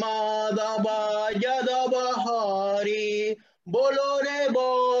Mukunda Madhava Yadavahari Bolore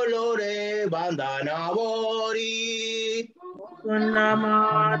Bandana Bori Mukunda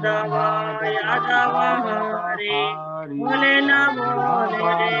Madhava Yadavahari Bolena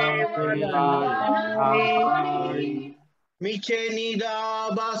Bodhari Michenida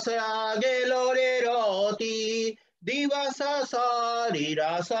Basa Gelore Roti Divasa Sari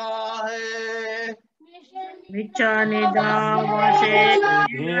Rasahe Vichanida Vase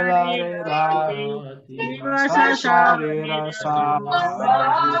Nivasa Sarira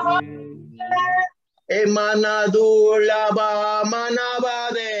Emanadulaba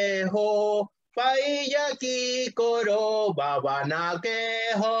manabadeho Paiyaki koro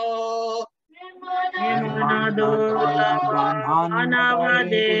babanakeho Emanadulaba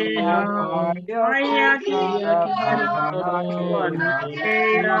Manavadeha Ayaki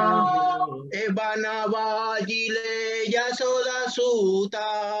Vanakeya Ebanavajile yasoda suta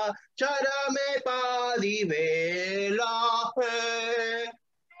Charame padivela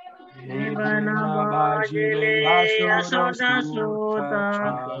Nivanavajile Yasoda Sota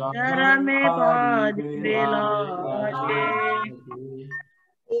Charame Padivilaje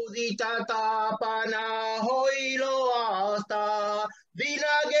Uditata pana hoilo hasta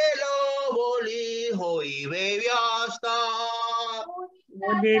Vinagelo boli hoi bebiasta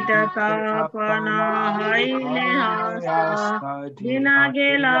Udita Tapana Haile Hasta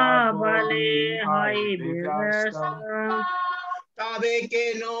Dinagela Bale Hai Bivesta Sabe que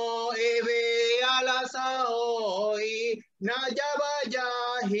no eve alasa hoy Nayabaya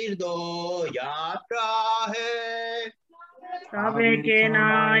hirdo yatra hai Sabe que na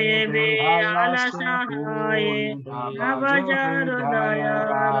ebe ala sahaye Navajarodaya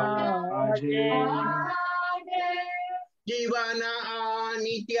Raje Jivana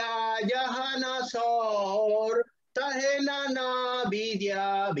anitya jahana sor Tahena na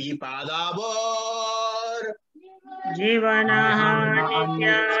vidya vipadabor Jivana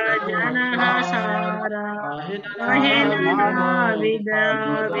Nitya Janana Sara Mahena Vida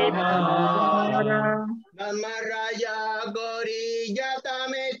Vipadara Maharaja gori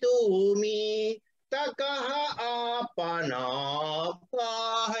jatame tumi Takaha apana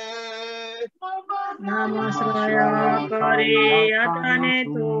pahe Namasraya Kari Atane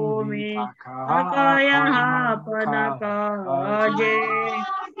Tumi Takaya Panakaje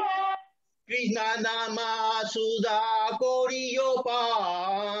Krishna nama suda koriyo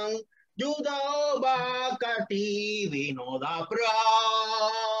pang Juda bakati vinoda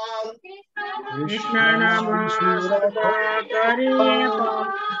prang Krishna Nama Sada Kariya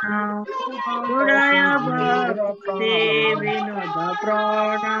Pana Jodaya Bhakti Vinoda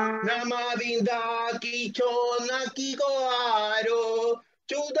Prana Nama vinda kicho nakiko aro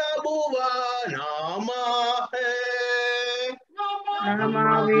Juda buva nama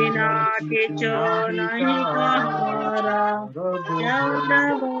Nama Vina Kicho Nahi Kahara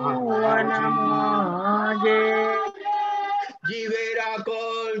Jauda Bhava Namaje Jivera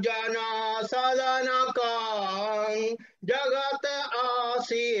kol jana sadana kang Jagat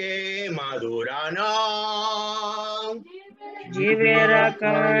asiye madhurana Jivera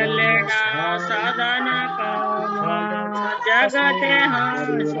Kalena Sadhana Kama Jagate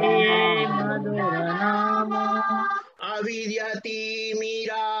Hasi Madhura Nama Avidyati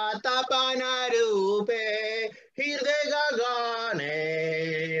mira tapana rupe Hirde gagane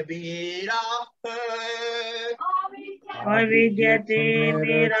vira Avidyate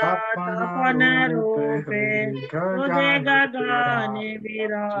Mira Tapana Rupe Rode Gagane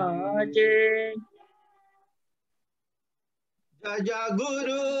Viraje Jaja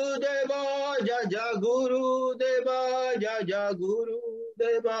Guru Deva Jaja Guru Deva Jaja Guru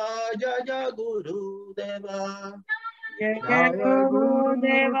Deva Jaja Guru Deva Jaya Guru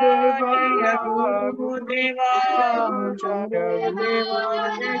Deva Jaya Guru Deva Guru Deva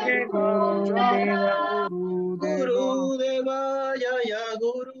Jaya Guru Deva Guru Deva Jaya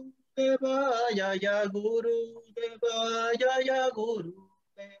Guru Deva Jaya Guru Deva Jaya Guru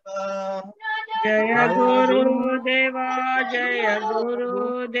Deva Jaya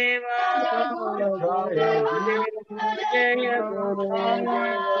Guru Deva Jaya Guru Deva Guru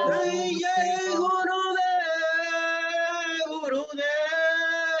Deva Jaya Guru Deva Jaya Guru Dev Guru Dev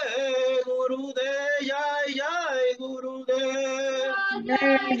Guru Dev Jaya Jaya Guru Dev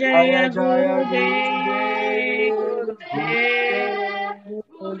Jaya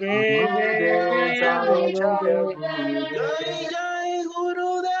Jaya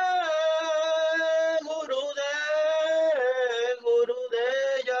Guru Dev Guru Dev Guru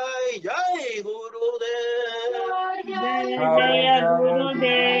Dev Jaya Jaya Guru Dev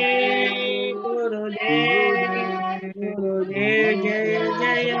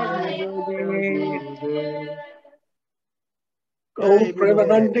Go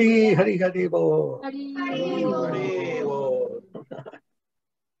Premanandi Hari Hari Bo.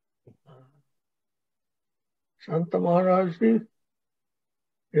 Santa Maharaj,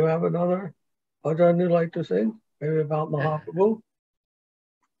 you have another bhajan you'd like to sing? Maybe about Mahaprabhu?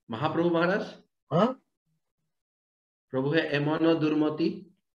 Mahaprabhu Maharaj? Huh? Prabhu hai Emano Durmati?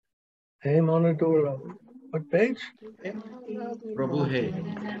 Emano Durmati. What page? Prabhu hai.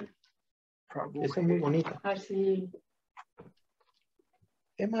 Esa es muy bonita. Así.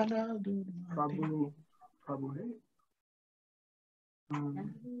 Prabhu hai.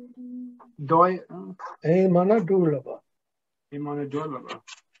 Doi. Emana Durlaba. Emana Durlaba.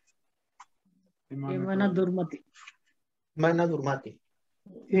 Emana Durmati. Mana Durmati.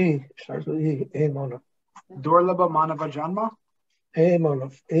 E starts with E. Emana. Durlaba Manava Janma. Emana.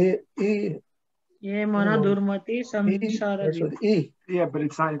 Emana Durmati E starts Samsara. with E. Yeah, but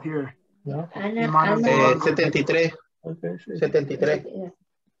it's not here. No. 73. Okay, 73.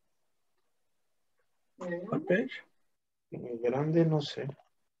 What page? Grande, no sé.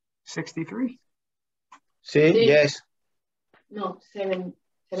 63. Sí, yes. No, 70.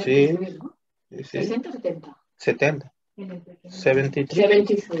 Sí. ¿No? Sí. 60 o 70. 70. 73.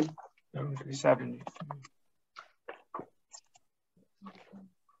 73. 70.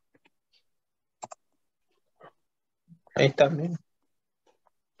 Ahí está, mira.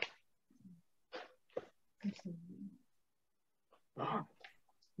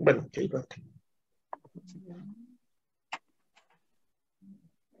 Bueno, que iba aquí.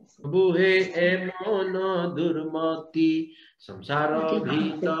 Prabhu he emon durmati samsara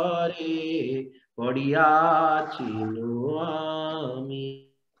bhitare padiyachi no ami.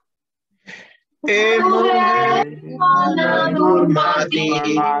 Emana Durmati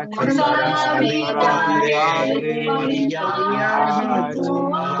Samsara Vitare Pariyachi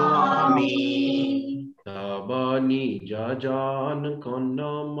Tabani jajan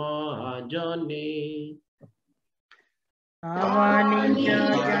konna mahajane Avani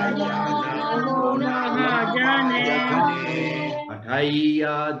Mahajane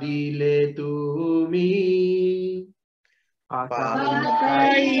Athaiya dile tumi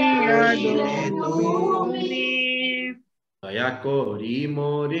Pataiya Dumi Daya kori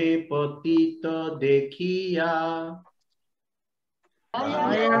more patita dekhiya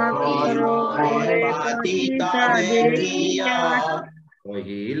Daya karo more patita dekhiya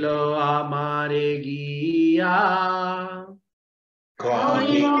Kahilo amare giya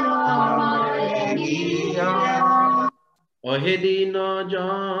Ohe dino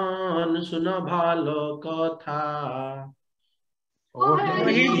jan suna bhalo kotha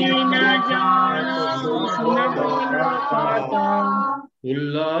Ohe dina jana suna bhalo kotha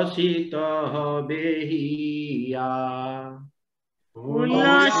Ullasita behiya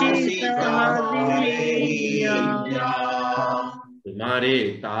Ullasita behiya Tumhare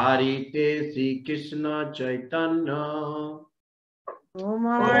tarite Sri Krishna Chaitanya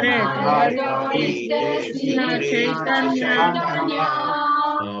Tumhare tarite Krishna Chaitanya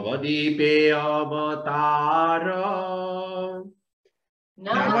Navadipe avatara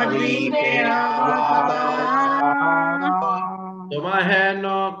Navadvipe avatara Tumahe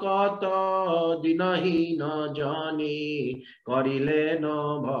no kata dinahi na jani karile no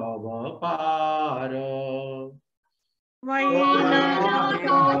bhava para Mahina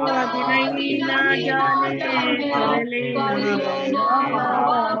kata dinahina jane karelena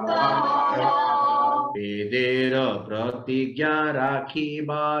bhavapara Vedera pratigya rakhi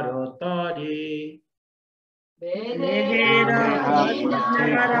bharatare Vedera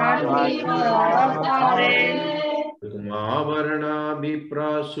pratigya rakhi bharatare Rumavarna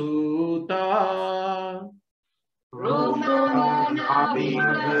viprasuta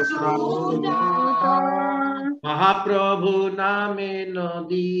Mahaprabhu name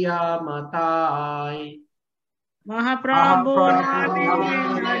nadiya matai Mahaprabhu name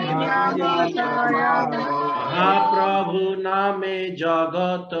nadiya mataya Mahaprabhu name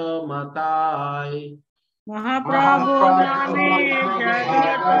jagat matai Mahaprabhu name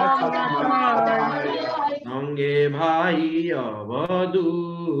jagat mataya Sange bhai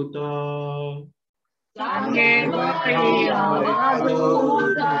avaduta Sange bhai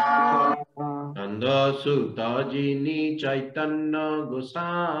avaduta Nanda Sutta Jini Chaitanya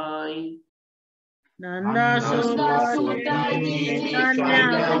Gosai Nanda Sutta Chaitanya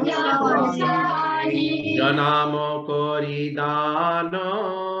Janamo Koridana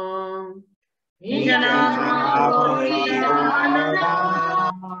Nijanama Koridana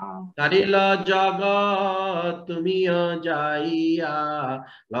Tarila Jagat Tumiya Jaiya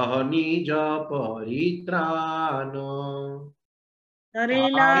Lahani Japaritrano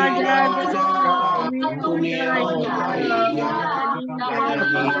Tarila Jagat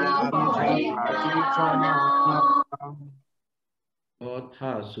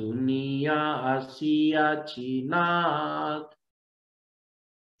Kotha Suniya Asiya Chinat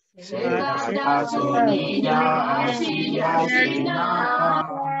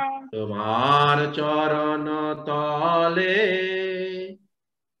Tumar Charana Tale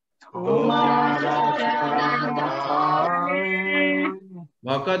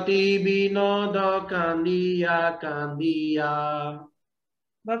Bhakti Vinoda Kandiya Kandiya.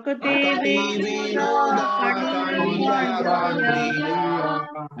 Bhakti Vinoda Kandiya.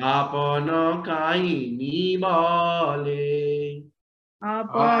 Apana Kaini Bale.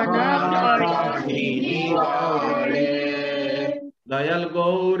 Apana Kaini Bale. Dayal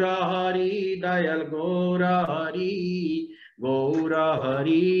Gaura Hari, Dayal Gaura Hari, Gaura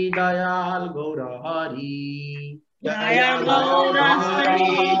Hari, Dayal Gaura Hari. Jaya Gaura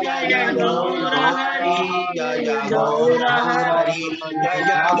Hari, Jaya Gaura Hari, Jaya Gaura Hari,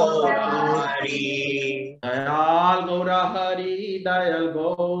 Jaya Gaura Hari. Dayal Gaura Hari, Dayal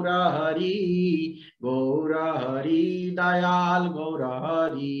Gaura Hari, Gaura Hari, Dayal Gaura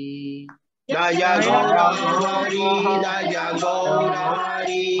Hari. Jaya Gaura Hari, Jaya Gaura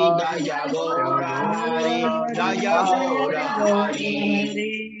Hari, Jaya Gaura Hari, Jaya Gaura Hari.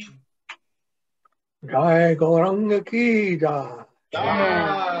 Jai Gauranga ki jai.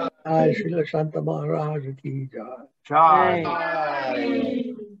 Jai. Jai Srila Santa Maharaja ki jai. Jai.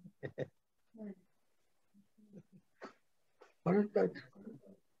 What is that?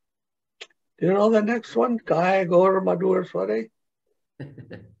 Do you know the next one? Jai Gaur Madhur Sware.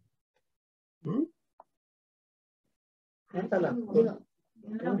 You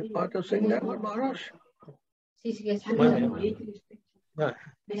want to sing that one, Maharaj?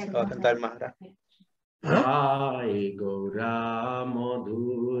 Cantar Maharaja. Jai Gaura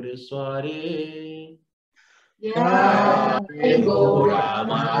Madhur Sware. Jai Gaura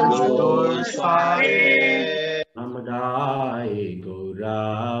Madhur Sware. Jai Gaura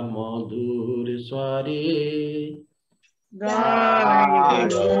Madhur Sware. Jai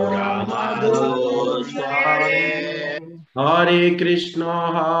Gaura Madhur Sware. Hare Krishna,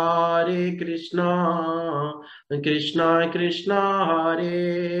 Hare Krishna, Krishna Krishna,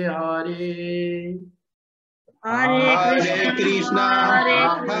 Hare Hare. Hare Krishna, Hare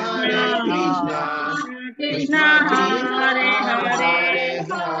Krishna, Krishna Krishna, Hare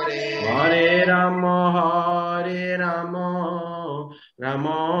Hare. Hare Rama, Hare Rama,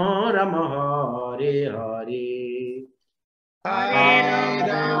 Rama Rama, Hare Hare. Hare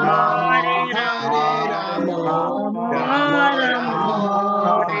Rama, Hare Rama, Rama Rama,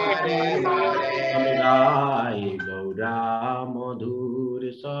 Hare Hare. Jai Gaura Madhur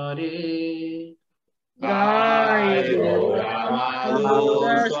Sware. Jai Gaura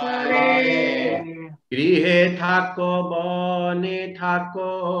Madhur Sware. গৃহে থাকো বনে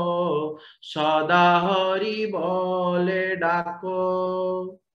থাকো সদা হরি বলে ডাকো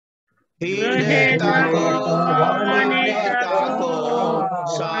হৃদে থাকো বনে থাকো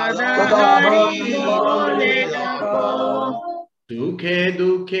সদা হরি বলে ডাকো। সুখে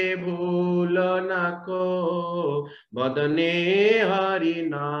দুঃখে ভুল নাকো বদনে হরি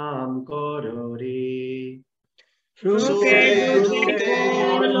নাম করো রে। সুখে দুঃখে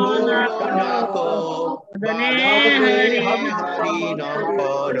ভুল নাকো বদনে হরি নাম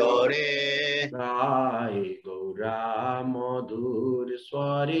করো রে। জয় গৌরা মধুর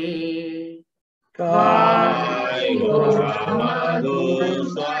স্বরে। জয় গৌরা মধুর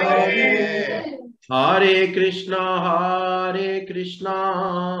স্বরে। হরে Krishna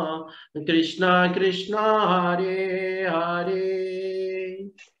Krishna Krishna Hare Hare.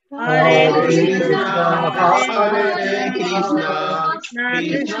 Hare Krishna, Hare Krishna, Krishna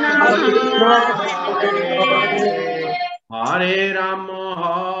Krishna, Hare Hare. Hare Rama,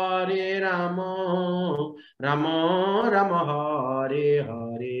 Rama Rama, Hare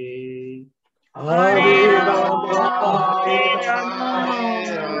Hare. Hare Rama, Hare Rama,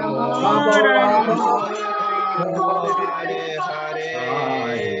 Rama Rama, Hare Hare.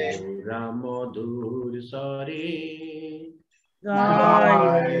 Hare Rama Madhur Sware.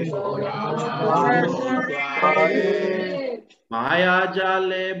 মায়া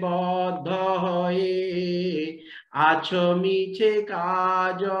জালে বদ্ধ হয়ে আছো মিছে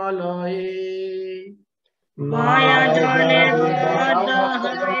কাজলয়ে। মায়া জলে বদ্ধ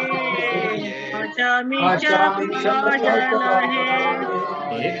হয়ে আছো মিছে কাজলয়ে।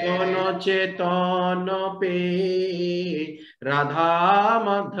 এখন চেতন পে রাধা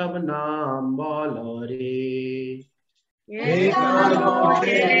মাধব নাম বল রে।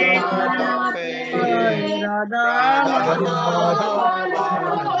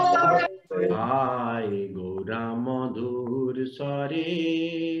 জয় গৌরা মধুর স্বরে।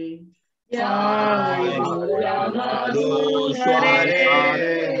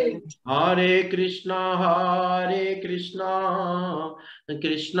 হরে Krishna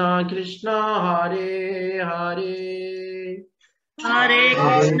Krishna Krishna Hare Hare. Hare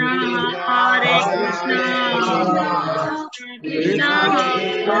Krishna, Hare Krishna, Krishna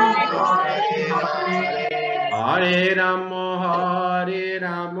Hare Rama, Hare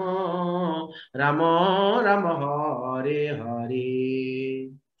Rama, Rama Rama, Hare Hare.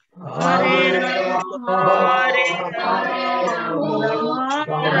 Hare Rama, Hare Rama,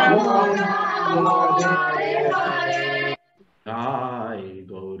 Rama Jai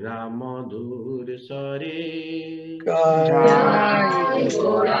Gaura Madhur Sare. Jai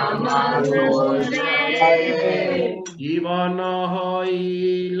জীবন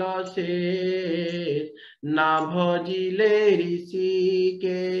হইল শেষ না ভজিলে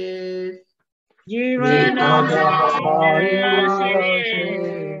ঋষিকেশ জীবন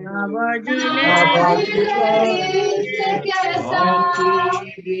ভক্তি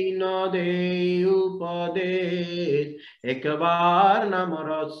বিনোদে উপদেশ একবার নাম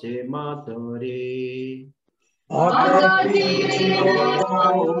রসে মাতরে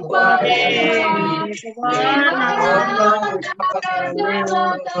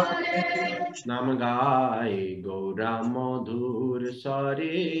নাম গায় গৌরা মধুর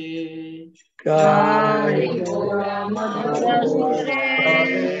স্বরে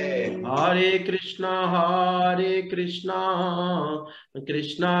হরে Krishna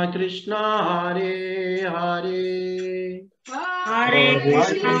Krishna Krishna Hare Hare Hare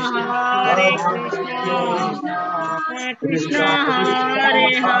Krishna, Hare Krishna, Krishna Hare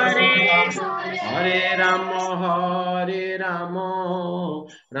Hare, Hare Rama,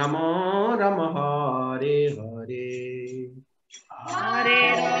 Rama Rama, Hare Hare. Hare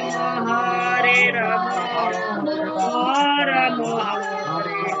Rama, Hare Rama, Rama Hare.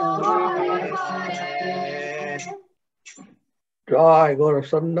 Jai Gaura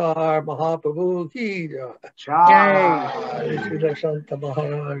Sundar Mahaprabhu ki jai. Jai. Srila Santa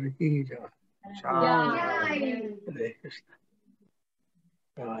Maharaja ki jai.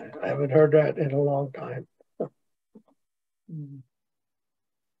 I haven't heard that in a long time.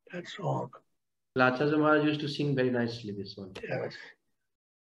 That song. Rakshak Maharaj used to sing very nicely this one. Yes.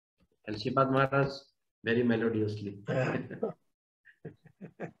 And Sripad Maharaj very melodiously.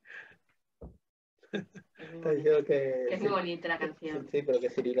 Yo que es muy bonita la canción. Sí, pero que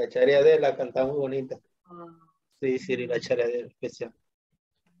Srila Charea de la canta muy bonita. Sí, Srila Charea de especial.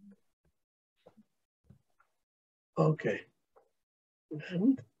 Okay.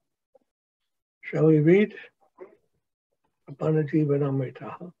 And shall we read Prapanna Jivanamrita?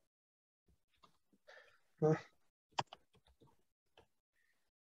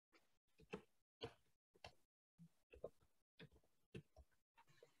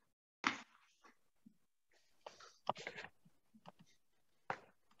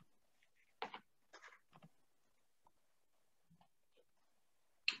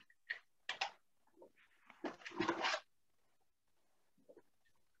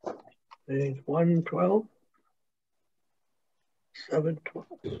 Page 112, 712.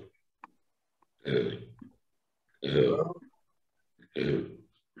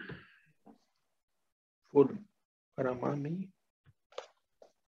 Food para mami.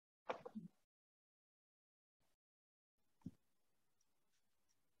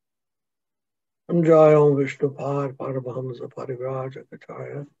 Jai Om Vishnupad Paramahamsa Parivraja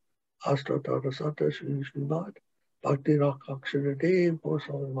Kacharya Astotara Sata Shri Sripad Bhakti Rakshak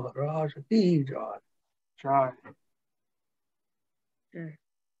Maharaja ki jai. Jai.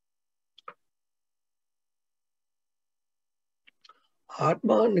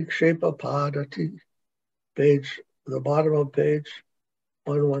 Atma Nikshepa Padati, the bottom of page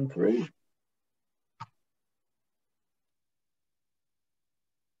 113.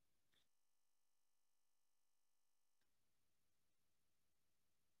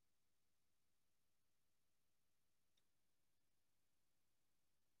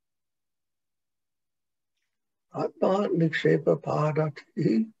 Atma Nikshepa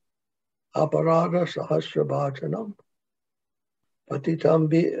Padati Aparada Sahasrabhajanam Patitam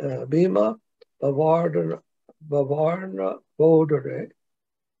Bhima Bavarna Bodhare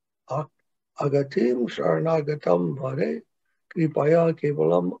Agatim Sharnagatam Hare Kripaya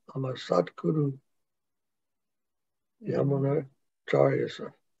Kevalam Amasat Guru Yamuna Charyasa.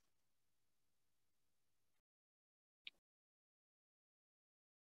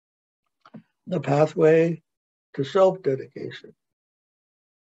 The pathway to self-dedication.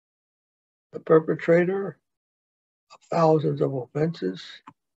 The perpetrator of thousands of offenses,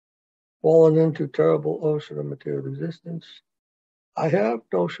 fallen into terrible ocean of material existence. I have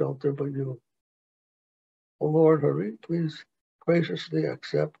no shelter but you. O Lord Hari, please graciously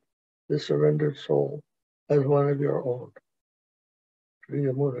accept this surrendered soul as one of your own. Sri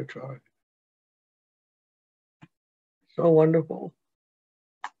Yamuna Charya. so wonderful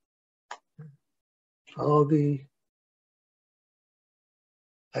how the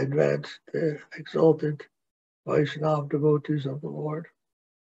advanced, exalted Vaishnava devotees of the Lord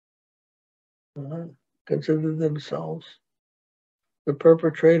consider themselves the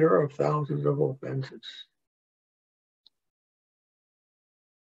perpetrator of thousands of offenses.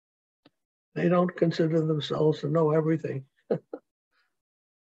 They don't consider themselves to know everything,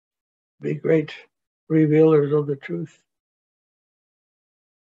 be great revealers of the truth.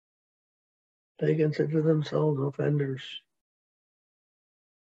 They consider themselves offenders,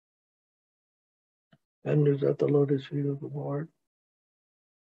 offenders at the lotus feet of the Lord.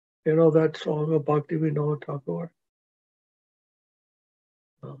 You know that song of Bhakti Yoga,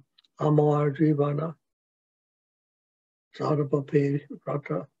 Amar Jivana Sadapapi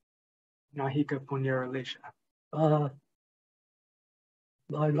Rata. Nahika Punyaralisha.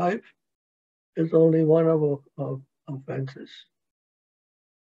 My life is only one of offenses.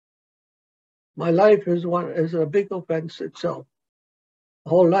 My life is a big offense itself. The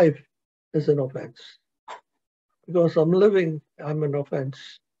whole life is an offense. Because I'm living, I'm an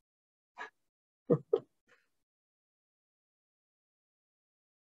offense.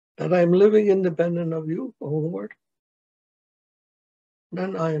 That I'm living independent of you, O Lord,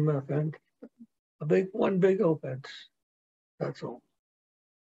 then I am an offense. One big offense. That's all.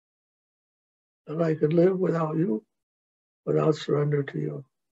 That I could live without you, without surrender to you.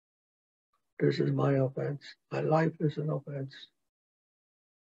 This is my offense. My life is an offense.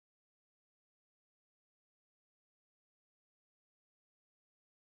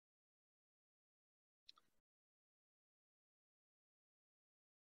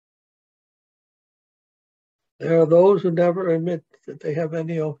 There are those who never admit that they have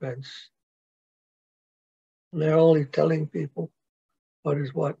any offense. And they're only telling people what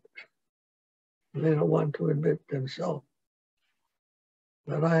is what. And they don't want to admit themselves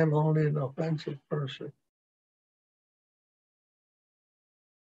that I am only an offensive person.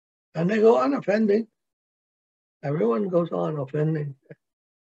 And they go on offending. Everyone goes on offending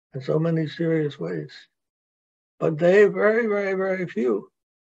in so many serious ways. But they, very, very, very few,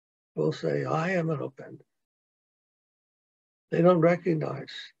 will say, I am an offender. They don't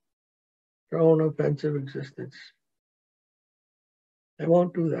recognize their own offensive existence. They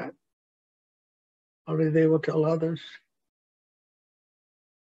won't do that. Only they will tell others.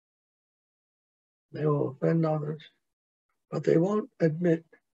 They will offend others. But they won't admit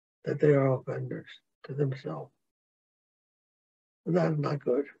that they are offenders to themselves. And that's not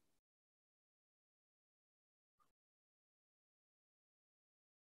good.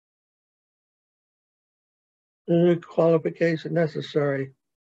 There's a qualification necessary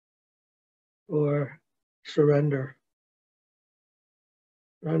for surrender.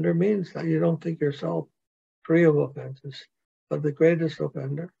 Surrender means that you don't think yourself free of offenses, but the greatest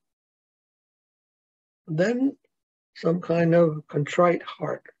offender. Then some kind of contrite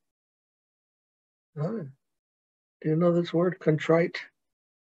heart. Do you know this word, contrite?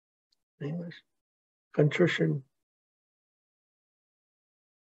 In English. Contrition.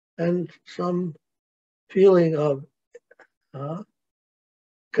 And some feeling of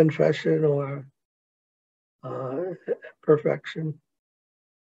confession or perfection.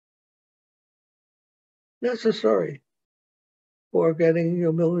 Necessary for getting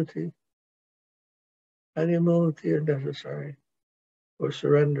humility. And humility is necessary for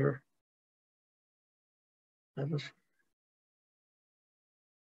surrender.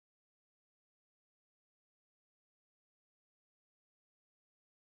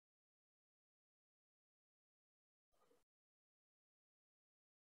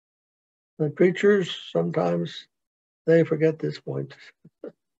 The preachers, sometimes they forget this point.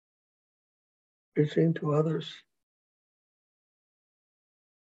 Preaching to others.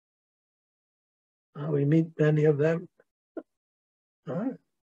 We meet many of them.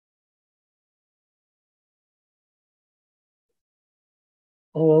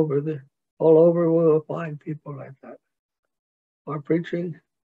 All over we'll find people like that. Are preaching,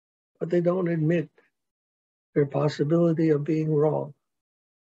 but they don't admit their possibility of being wrong,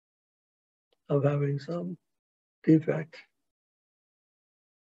 of having some defect.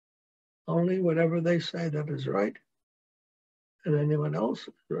 Only whatever they say that is right, and anyone else,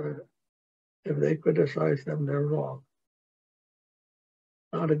 if they criticize them, they're wrong.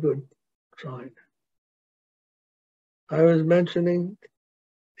 Not a good sign. I was mentioning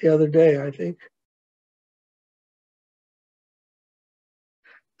the other day, I think,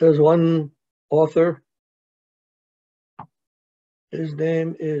 there's one author. His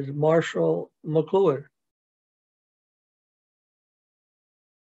name is Marshall McLuhan.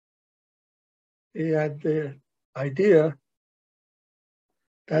 He had the idea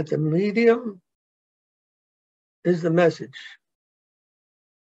that the medium is the message.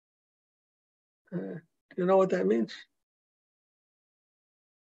 Do you know what that means?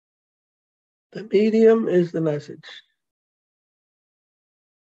 The medium is the message.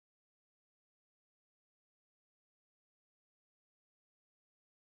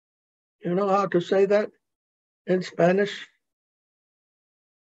 You know how to say that in Spanish,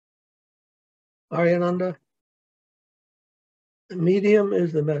 Ariananda? The medium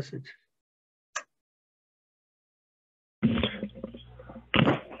is the message.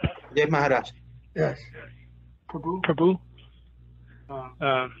 Yes, Maharaj. Yes. Prabhu.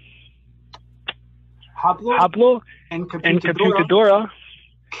 Hablo and computadora,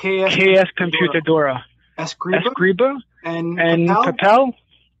 que es computadora, escriba and papel,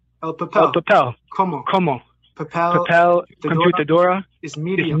 el papel, como, papel computadora is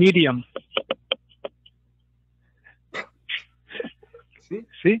medium.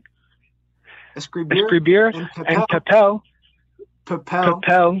 See? Escribir and papel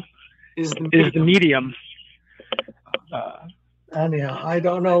is the medium. Anyhow, I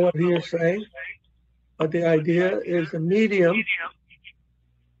don't know what he is saying, but the idea is the medium.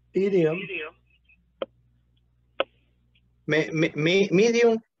 Medium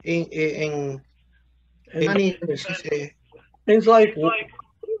in it's like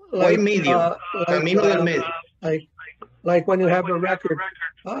medium, camino del medio. Like when you have a record,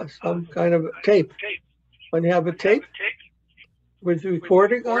 some kind of tape. When you have a tape with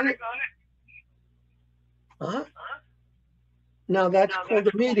recording on it, now that's called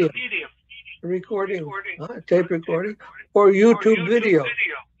a medium. Recording, tape recording, or YouTube video.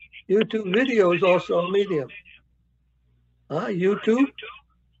 YouTube video is also a medium. YouTube,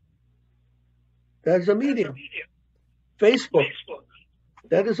 that's a medium. Facebook,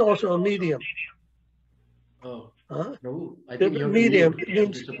 that is also a medium. Different medium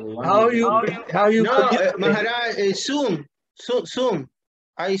means how you No, Maharaj, Zoom.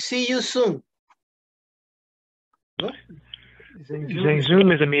 I see you soon. No?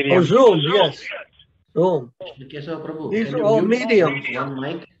 Zoom is a medium. Oh, Zoom, yes. Zoom. These are all mediums.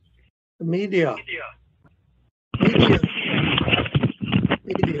 Media.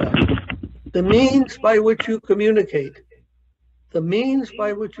 The means by which you communicate. The means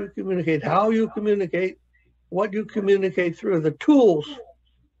by which you communicate, how you communicate, what you communicate through, the tools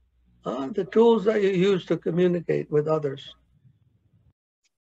that you use to communicate with others.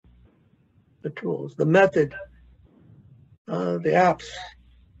 The tools, the method, the apps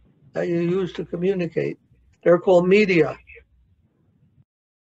that you use to communicate. They're called media.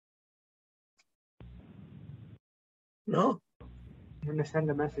 No? I'm going to send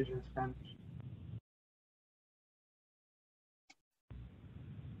a message in Spanish.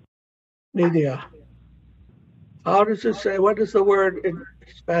 Media. How does it say? What is the word in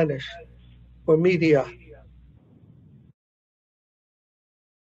Spanish for media?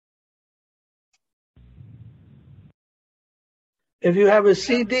 If you have a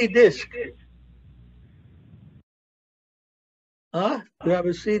CD disc, you have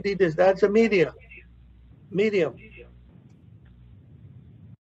a CD disc, that's a medium.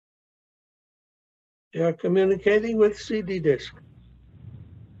 You're communicating with CD disc.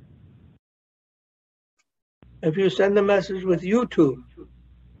 If you send a message with YouTube,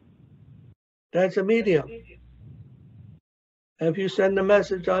 that's a medium. If you send a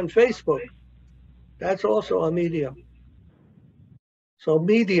message on Facebook, that's also a medium. So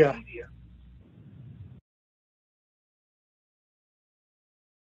media.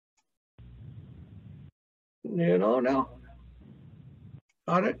 You know now?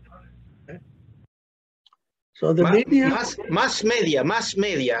 Got it? Okay. So the media. Mass media.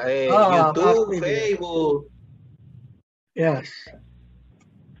 YouTube, Facebook. Yes.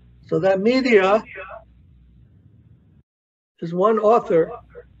 So that media is one author.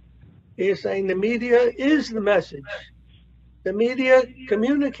 He is saying the media is the message. The media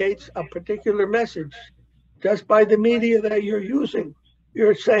communicates a particular message. Just by the media that you're using,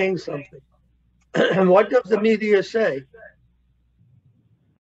 you're saying something. And what does the media say?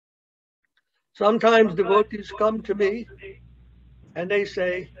 Sometimes devotees come to me and they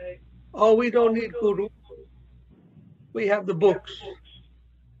say, oh, we don't need guru. We have the books.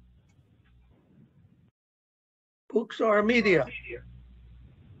 Books are a media.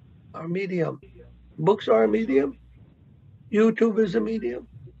 Our medium. Books are a medium. YouTube is a medium.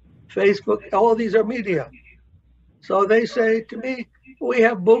 Facebook, all these are media. So they say to me, we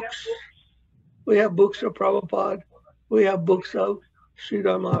have books. We have books of Prabhupada. We have books of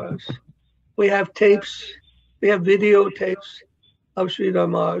Sridhara Maharaj. We have tapes. We have videotapes of Sridhara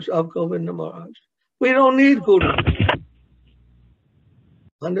Maharaj, of Govinda Maharaj. We don't need guru.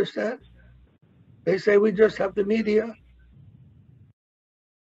 Understand? They say we just have the media.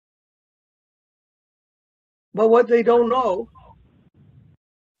 But what they don't know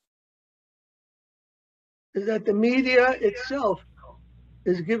is that the media itself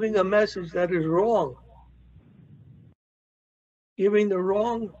is giving a message that is wrong. Giving the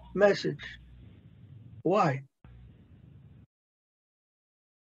wrong message. Why?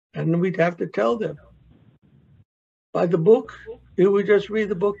 And we'd have to tell them. By the book, you would just read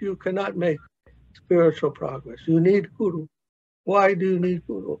the book, you cannot make spiritual progress. You need guru. Why do you need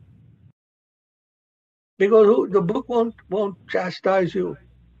guru? Because the book won't chastise you.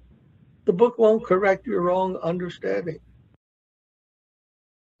 The book won't correct your wrong understanding.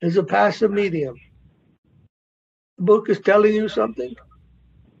 It's a passive medium. The book is telling you something.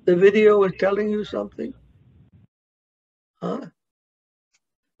 The video is telling you something. But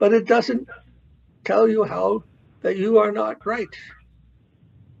it doesn't tell you how that you are not right.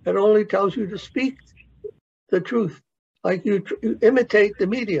 It only tells you to speak the truth. Like you imitate the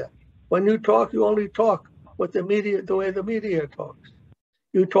media. When you talk, you only talk with the media, the way the media talks.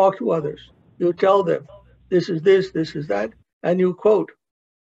 You talk to others. You tell them, this is this, this is that, and you quote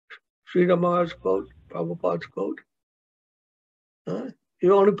Sridhar's quote, Prabhupada's quote.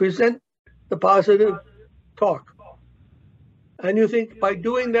 You only present the positive talk. And you think by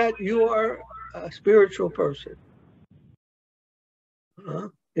doing that, you are a spiritual person.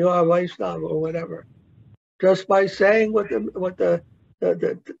 You are a Vaishnava or whatever. Just by saying what the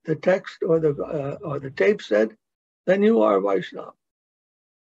text or the tape said, then you are a Vaishnava.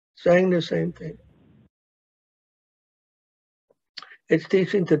 Saying the same thing. It's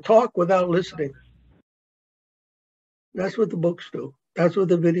teaching to talk without listening. That's what the books do. That's what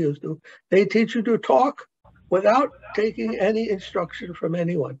the videos do. They teach you to talk without taking any instruction from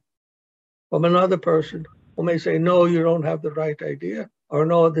anyone, from another person who may say, no, you don't have the right idea, or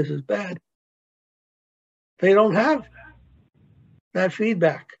no, this is bad. They don't have that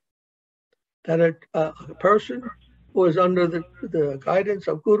feedback that a person who is under the guidance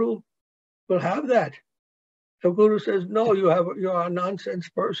of Guru will have that. If Guru says, no, you're a nonsense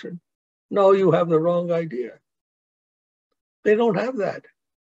person. No, you have the wrong idea. They don't have that.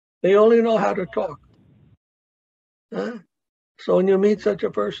 They only know how to talk. So when you meet such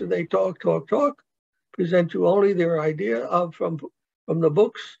a person, they talk, present you only their idea from the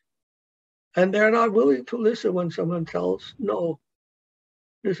books, and they're not willing to listen when someone tells, no,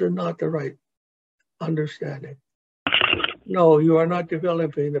 this is not the right understanding. No, you are not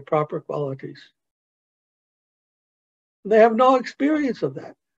developing the proper qualities. They have no experience of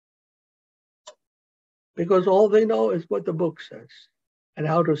that, because all they know is what the book says and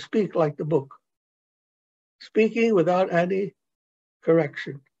how to speak like the book. Speaking without any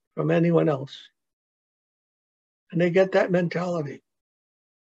correction from anyone else. And they get that mentality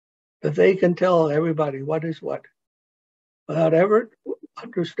that they can tell everybody what is what without ever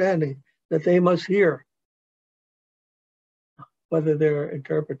understanding that they must hear whether their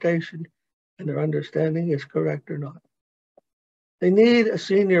interpretation and their understanding is correct or not. They need a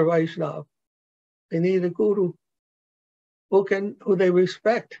senior Vaishnava. They need a guru who they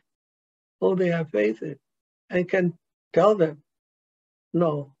respect, who they have faith in, and can tell them,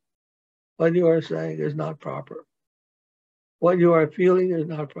 no, what you are saying is not proper. What you are feeling is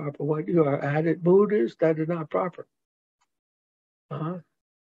not proper. What your mood is, that is not proper.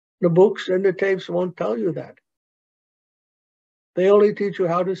 The books and the tapes won't tell you that. They only teach you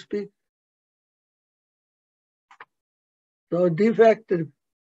how to speak. So defective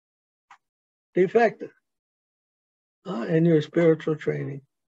in your spiritual training.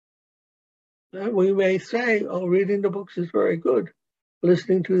 We may say, oh, reading the books is very good.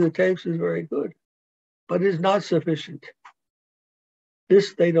 Listening to the tapes is very good. But it's not sufficient.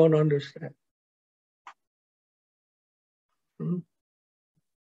 This they don't understand. The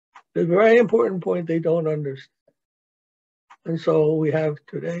very important point they don't understand. And so we have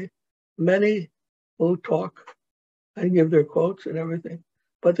today many who talk and give their quotes and everything,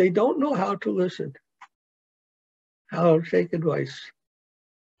 but they don't know how to listen, how to take advice.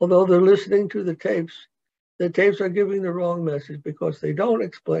 Although they're listening to the tapes are giving the wrong message because they don't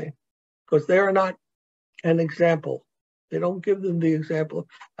explain, because they are not an example. They don't give them the example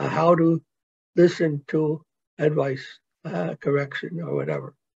of how to listen to advice, correction, or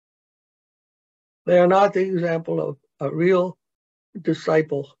whatever. They are not the example of a real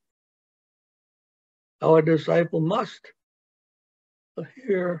disciple. Our disciple must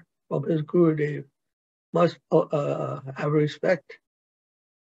hear from his Gurudev, must have respect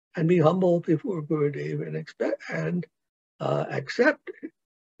and be humble before Gurudev and accept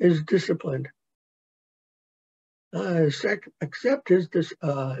his discipline Accept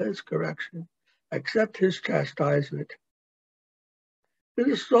his correction. Accept his chastisement. It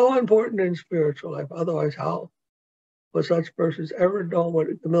is so important in spiritual life. Otherwise, how will such persons ever know what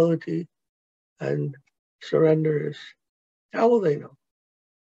humility and surrender is? How will they know?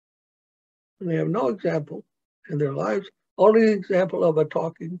 And they have no example in their lives, only the example of a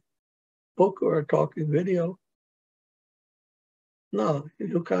talking book or a talking video. No,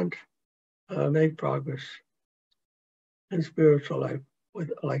 you can't make progress in spiritual life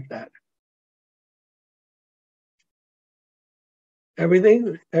like that.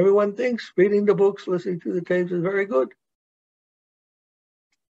 Everyone thinks reading the books, listening to the tapes is very good.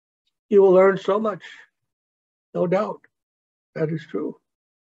 You will learn so much, no doubt. That is true.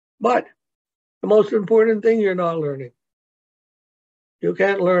 But the most important thing you're not learning. You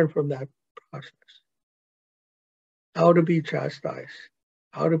can't learn from that process. How to be chastised,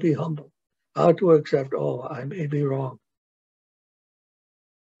 how to be humble, how to accept, oh, I may be wrong.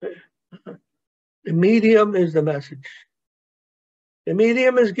 The medium is the message. The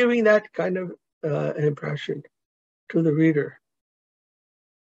medium is giving that kind of impression to the reader.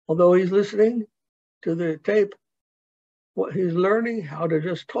 Although he's listening to the tape, he's learning how to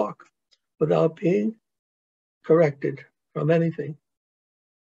just talk without being corrected from anything.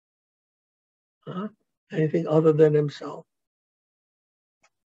 Anything other than himself.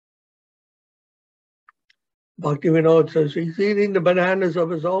 Bhakti Vinod says he's eating the bananas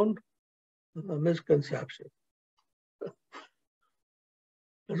of his own. A misconception.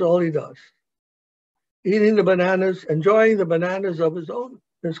 That's all he does. Eating the bananas, enjoying the bananas of his own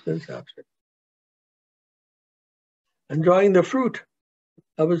misconception. Enjoying the fruit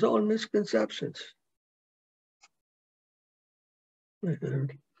of his own misconceptions.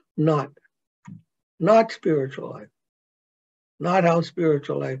 Not spiritual life. Not how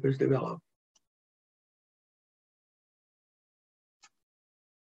spiritual life is developed.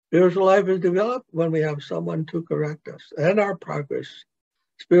 Spiritual life is developed when we have someone to correct us. And our progress,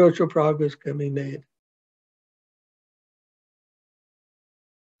 spiritual progress, can be made.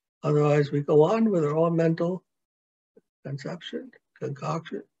 Otherwise, we go on with our own mental conception,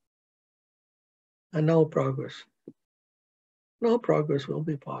 concoction, and no progress. No progress will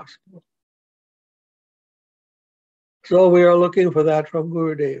be possible. So we are looking for that from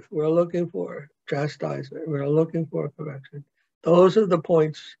Gurudev. We're looking for chastisement. We're looking for correction. Those are the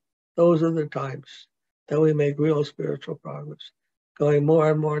points, those are the times that we make real spiritual progress, going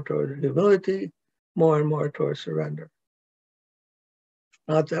more and more toward humility, more and more toward surrender.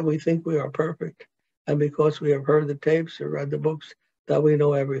 Not that we think we are perfect, and because we have heard the tapes or read the books, that we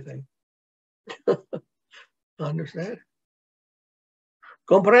know everything. Understand?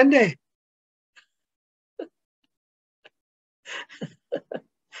 Comprende?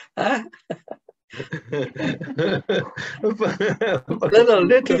 Huh?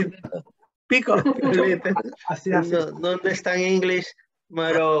 little. Pico. No está en inglés,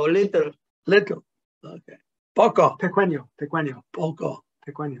 pero little. Little. Okay. Poco. Pequeño. Poco.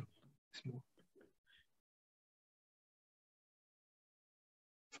 Pequeño. Small.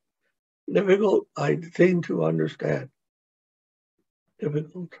 Difficult, I think, to understand.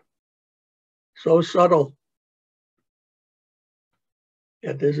 Difficult. So subtle.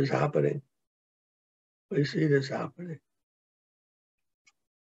 Yet this is happening. We see this happening.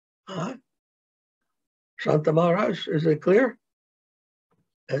 Santa Maharaj, is it clear?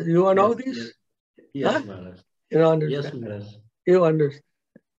 You know these? Yes, Maharaj. You understand? Yes, Maharaj. You understand?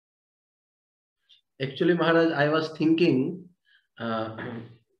 Actually, Maharaj, I was thinking,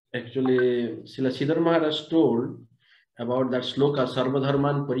 actually, Srila Maharaj told about that sloka, Sarva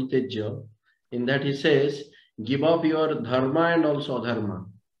Dharman Paritejya. In that he says, give up your dharma and also adharma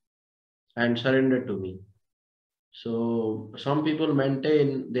and surrender to me. So some people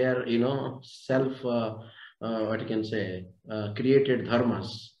maintain their, self, what you can say, created dharmas.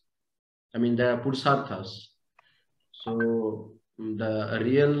 I mean, they are purusarthas. So the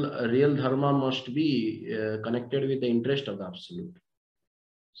real dharma must be connected with the interest of the absolute.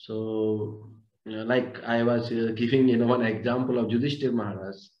 So like I was giving, one example of Yudhishthira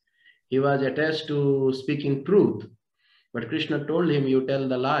Maharaj. He was attached to speaking truth, but Krishna told him, you tell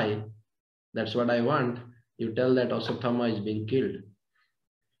the lie. That's what I want. You tell that Aswathama is being killed.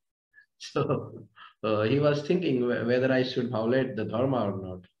 So he was thinking whether I should violate the dharma or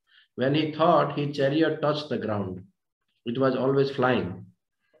not. When he thought, his chariot touched the ground. It was always flying.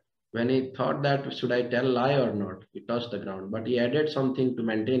 When he thought that should I tell lie or not, he touched the ground. But he added something to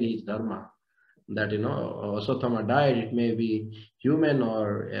maintain his dharma. That, Aswathama died, it may be human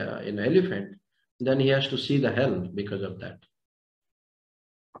or an elephant. Then he has to see the hell because of that.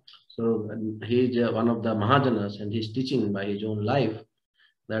 So he is one of the Mahajanas, and he's teaching by his own life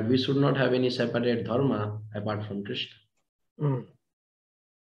that we should not have any separate dharma apart from Krishna.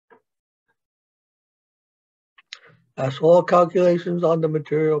 That's all calculations on the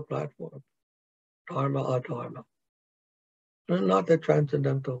material platform. Dharma, adharma. Not the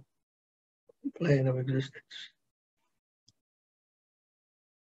transcendental plane of existence.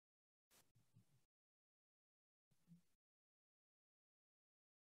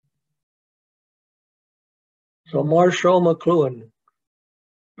 So Marshall McLuhan,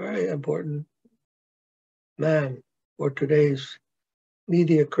 very important man for today's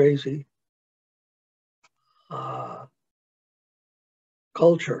media crazy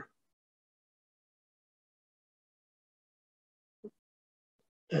culture.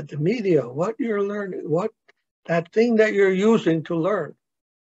 That the media, what you're learning, what that thing that you're using to learn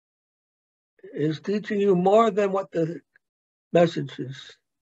is teaching you more than what the message is.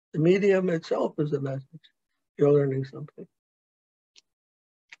 The medium itself is the message. You're learning something.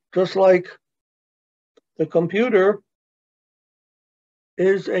 Just like the computer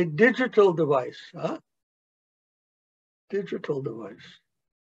is a digital device, digital device.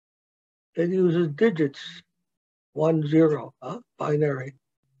 It uses digits, 1, 0, binary.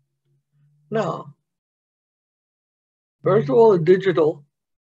 Now, first of all, digital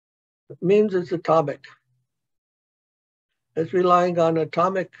means it's atomic. It's relying on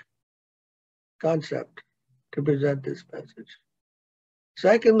atomic concept to present this message.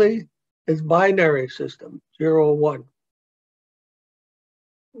 Secondly, it's binary system, 0, 1.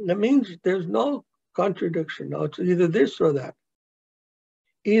 That means there's no contradiction. No, it's either this or that.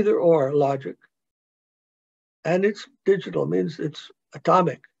 Either or logic. And it's digital, means it's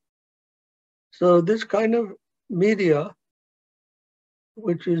atomic. So this kind of media,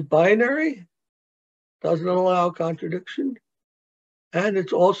 which is binary, doesn't allow contradiction, and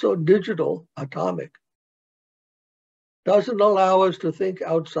it's also digital, atomic, doesn't allow us to think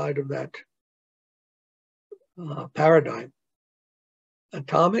outside of that paradigm.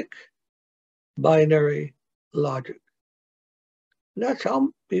 Atomic, binary logic. And that's how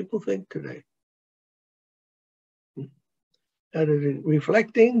people think today. And it is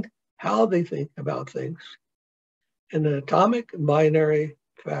reflecting how they think about things in an atomic binary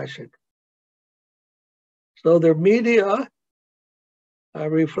fashion. So their media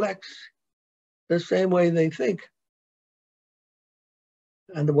reflects the same way they think.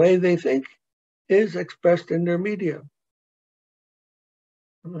 And the way they think is expressed in their media.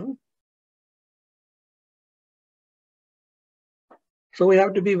 So we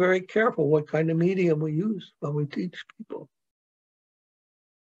have to be very careful what kind of medium we use when we teach people.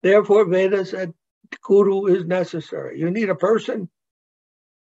 Therefore, Veda said guru is necessary. You need a person,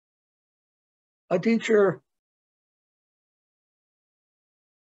 a teacher.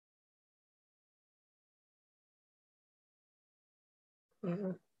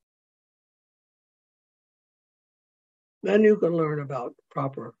 Then you can learn about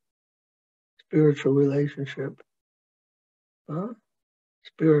proper spiritual relationship,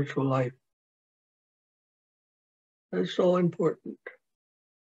 spiritual life. That's so important.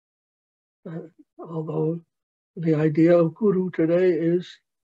 Although the idea of guru today is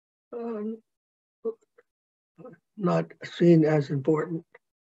not seen as important,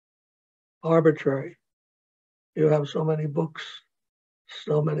 arbitrary. You have so many books,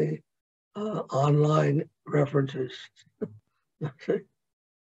 so many online references.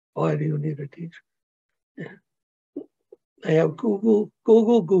 Why do you need a teacher? Yeah. They have Google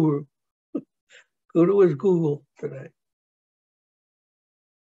Guru. Guru is Google today.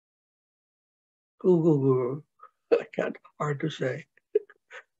 Google Guru. Hard to say.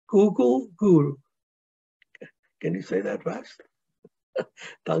 Google Guru. Can you say that fast?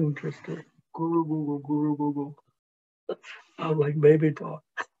 Tongue twister. Guru, Google, Guru, Google. Sound like baby talk.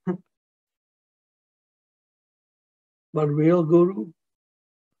 But real guru,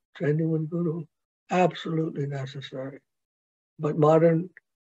 genuine guru, absolutely necessary. But modern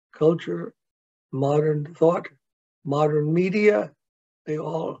culture, modern thought, modern media, they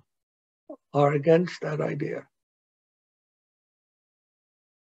all are against that idea.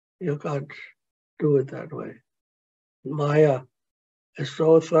 You can't do it that way. Maya is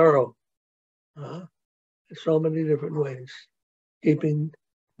so thorough, in so many different ways, keeping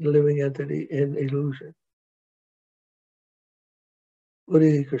the living entity in illusion.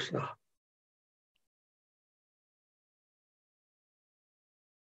 Hare Krishna.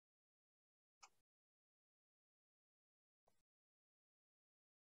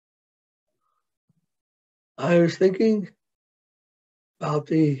 I was thinking about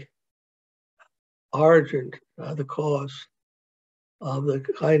the origin, the cause of the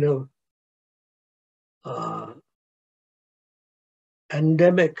kind of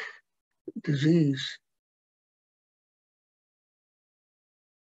endemic disease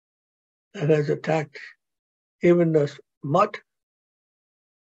that has attacked even the mutt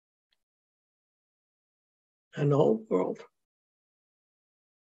and the whole world.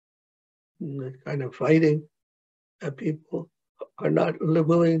 And the kind of fighting that people are not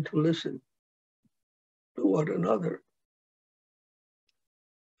willing to listen to one another.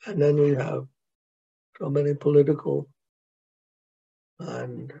 And then we have so many political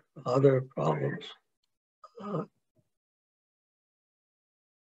and other problems.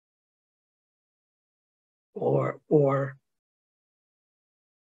 Or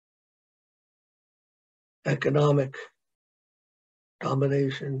economic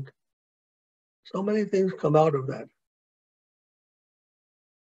domination. So many things come out of that.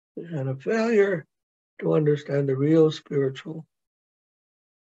 And a failure to understand the real spiritual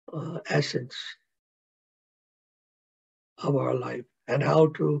essence of our life and how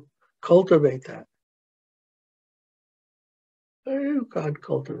to cultivate that. You can't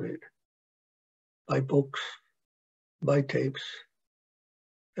cultivate by books, by tapes.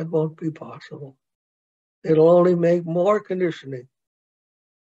 It won't be possible. It'll only make more conditioning.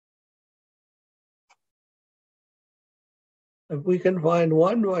 If we can find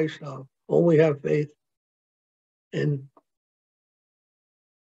one Vaishnava whom we have faith in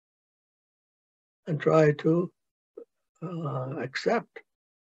and try to accept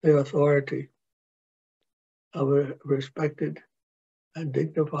the authority of a respected and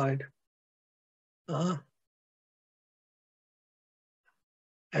dignified,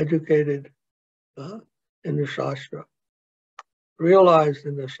 educated in the Shastra, realized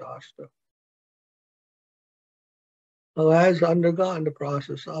in the Shastra, who has undergone the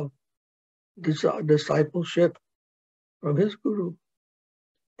process of discipleship from his guru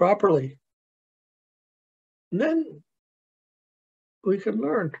properly. And then we can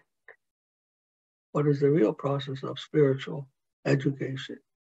learn what is the real process of spiritual education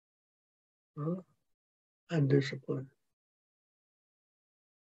and discipline.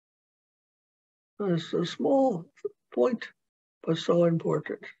 It's a small point, but so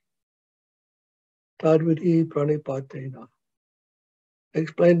important. Tadvidi pranipatena,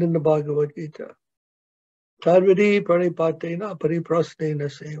 explained in the Bhagavad Gita. Tadvidi pranipatena pariprasnena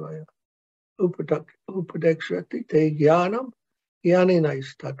sevaya upadekshati te jnanam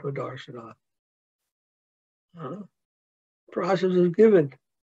jnaninais tattvadarshana. Process is given.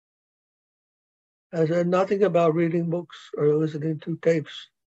 I said nothing about reading books or listening to tapes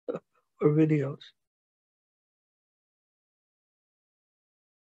or videos.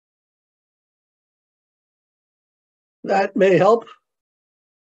 That may help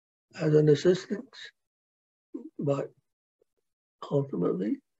as an assistance, but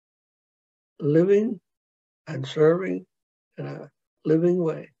ultimately living and serving in a living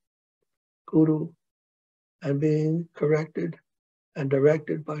way, Guru, and being corrected and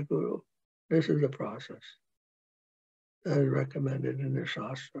directed by Guru. This is the process that is recommended in the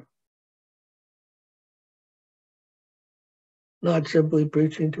Shastra. Not simply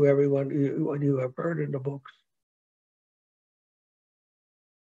preaching to everyone what you have heard in the books.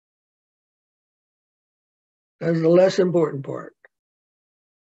 That's the less important part.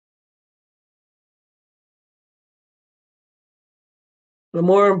 The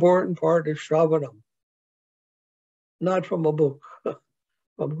more important part is Shravanam, not from a book,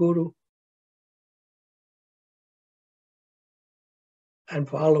 from Guru, and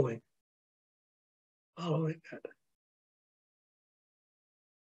following that.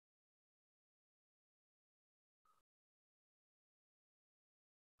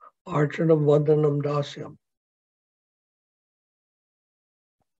 Archanam Vandanam Dasyam.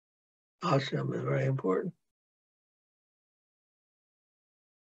 Dasyam is very important.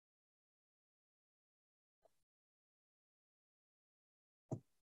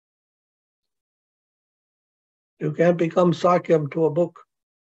 You can't become Sakyam to a book,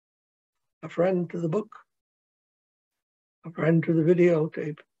 a friend to the book, a friend to the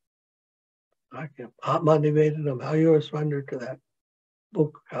videotape. Sakyam, Atma Nivedanam, how you will surrender to that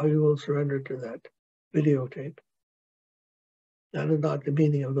book, how you will surrender to that videotape. That is not the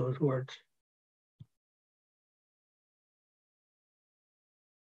meaning of those words.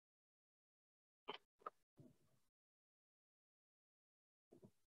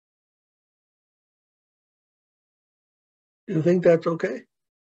 Do you think that's okay?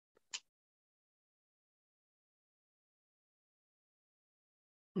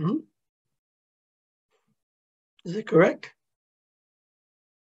 Mm-hmm. Is it correct?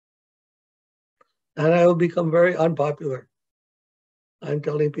 And I will become very unpopular I'm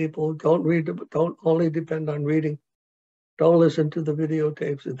telling people, don't only depend on reading. Don't listen to the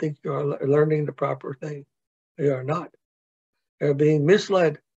videotapes and think you are learning the proper thing. You are not. You're being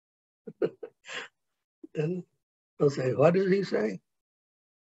misled. Then they'll say, what is he saying?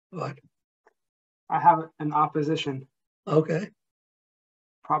 What? I have an opposition. Okay.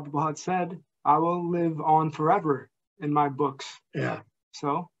 Prabhupada had said, I will live on forever in my books. Yeah.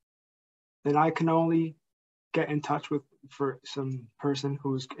 So then I can only get in touch with, for some person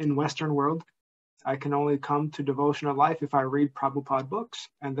who's in Western world, I can only come to devotional life if I read Prabhupada books,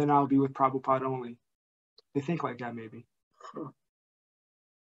 and then I'll be with Prabhupada only. They think like that, maybe.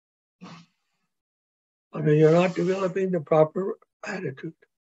 I mean, you're not developing the proper attitude.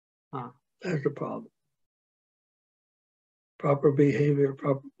 That's the problem. Proper behavior,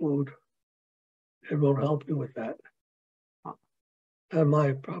 proper mood. It won't help you with that. That's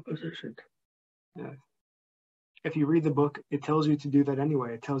my proposition. Yeah. If you read the book, it tells you to do that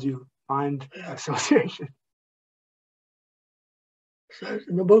anyway. It tells you find association. It says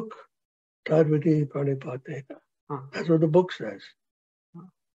in the book, Tadviti Pranipatena. That's what the book says.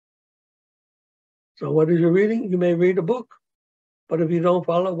 So what is your reading? You may read a book, but if you don't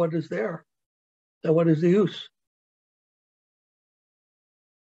follow what is there, then what is the use?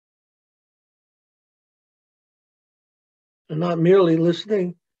 And not merely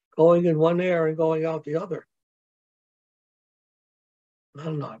listening, going in one ear and going out the other. That's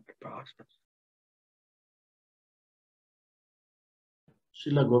not the process.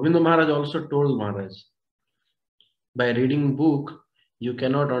 Srila Govinda Maharaj also told Maharaj, by reading book, you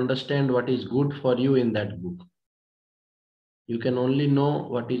cannot understand what is good for you in that book. You can only know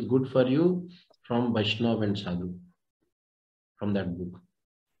what is good for you from Vaishnava and Sadhu, from that book.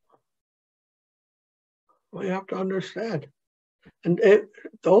 We have to understand. And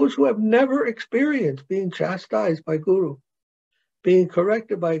those who have never experienced being chastised by Guru, being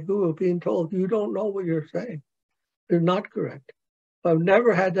corrected by Guru, being told, you don't know what you're saying, is not correct. I've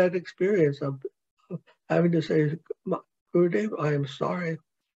never had that experience of having to say, Gurudev, I am sorry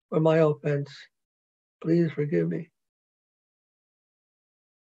for my offense. Please forgive me.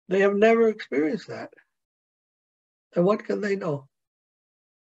 They have never experienced that. And what can they know?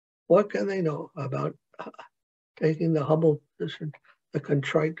 What can they know about taking the humble position, the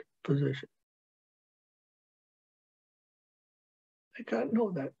contrite position? They can't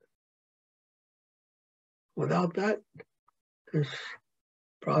know that. Without that, this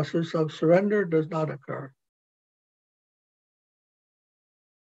process of surrender does not occur.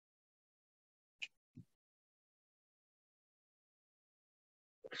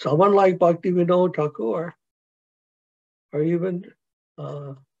 Someone like Bhaktivinoda Thakur, or even,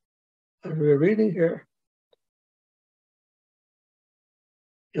 as we're reading here,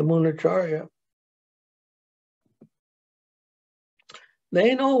 Yamunacharya,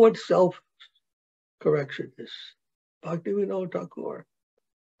 they know what self-correction is. Bhaktivinoda Thakur,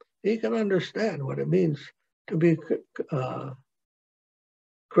 he can understand what it means to be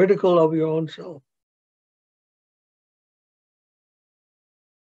critical of your own self.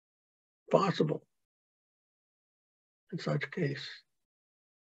 Possible in such case.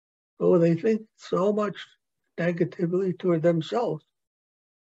 Oh, they think so much negatively toward themselves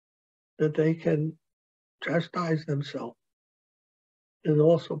that they can chastise themselves. Is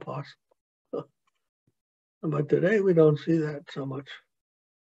also possible. But today we don't see that so much.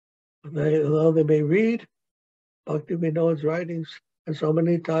 Although they may read Bhaktivinoda's writings, and so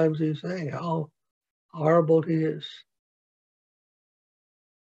many times he's saying how horrible he is,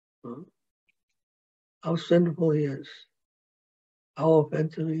 how sinful he is, how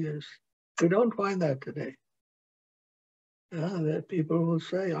offensive he is. We don't find that today. That people will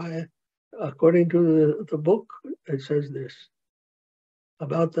say, according to the book, it says this.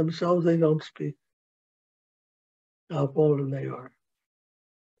 About themselves, they don't speak. How fallen they are.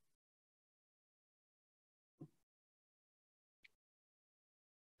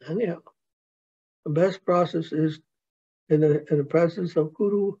 Anyhow, the best process is in the presence of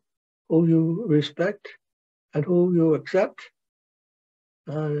Guru, who you respect and who you accept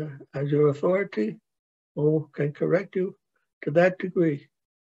as your authority, who can correct you to that degree.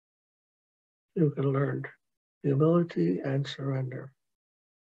 You can learn humility and surrender.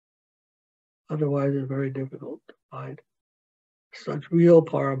 Otherwise, it's very difficult to find such real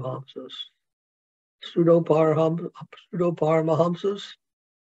Paramahamsas. Pseudo-Paramahamsas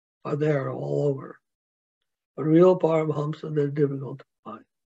are there all over. But real Paramahamsas, they're difficult to find.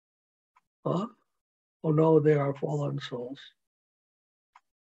 Oh no, they are fallen souls.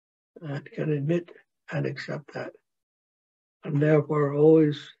 And can admit and accept that. And therefore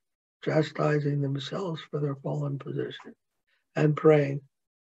always chastising themselves for their fallen position. and praying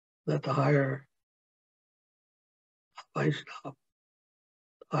that the higher Vaishnava,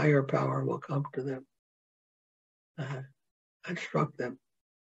 higher power will come to them, instruct them.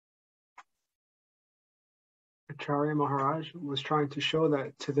 Acharya Maharaj was trying to show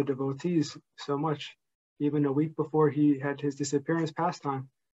that to the devotees so much. Even a week before he had his disappearance pastime,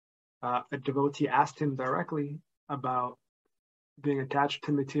 a devotee asked him directly about being attached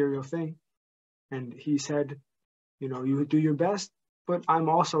to material thing. And he said, you know, you do your best, but I'm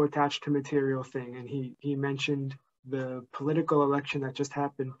also attached to material thing. And he mentioned the political election that just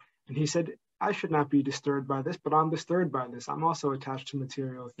happened. And he said, I should not be disturbed by this, but I'm disturbed by this. I'm also attached to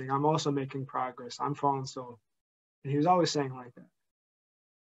material thing. I'm also making progress. I'm fallen soul. And he was always saying like that.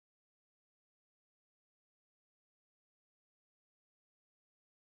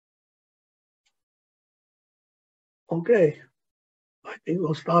 Okay, I think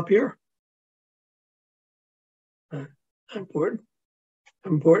we'll stop here.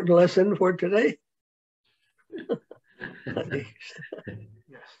 Important lesson for today.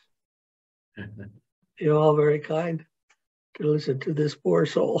 Yes. You're all very kind to listen to this poor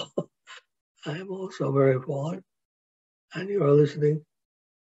soul. I am also very fallen, and you are listening.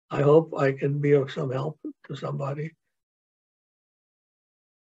 I hope I can be of some help to somebody.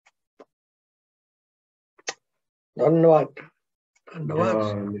 Dhanyavad.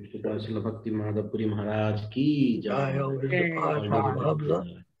 Srila Bhakti Puri Maharaj ki jai.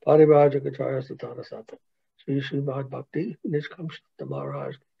 Paribhajaka Satana Sata. Sripad Bhakti Nishkamshita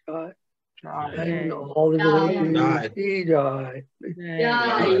Maharaj ki jai. And all the devotees ki jai.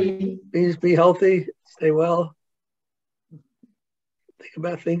 Please be healthy, stay well.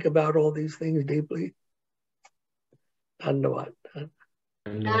 Think about all these things deeply. Dhanyavad.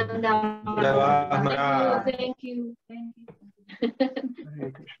 Thank you.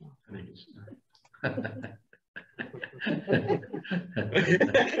 Hare Krishna. Hare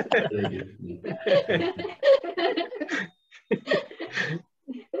Krishna.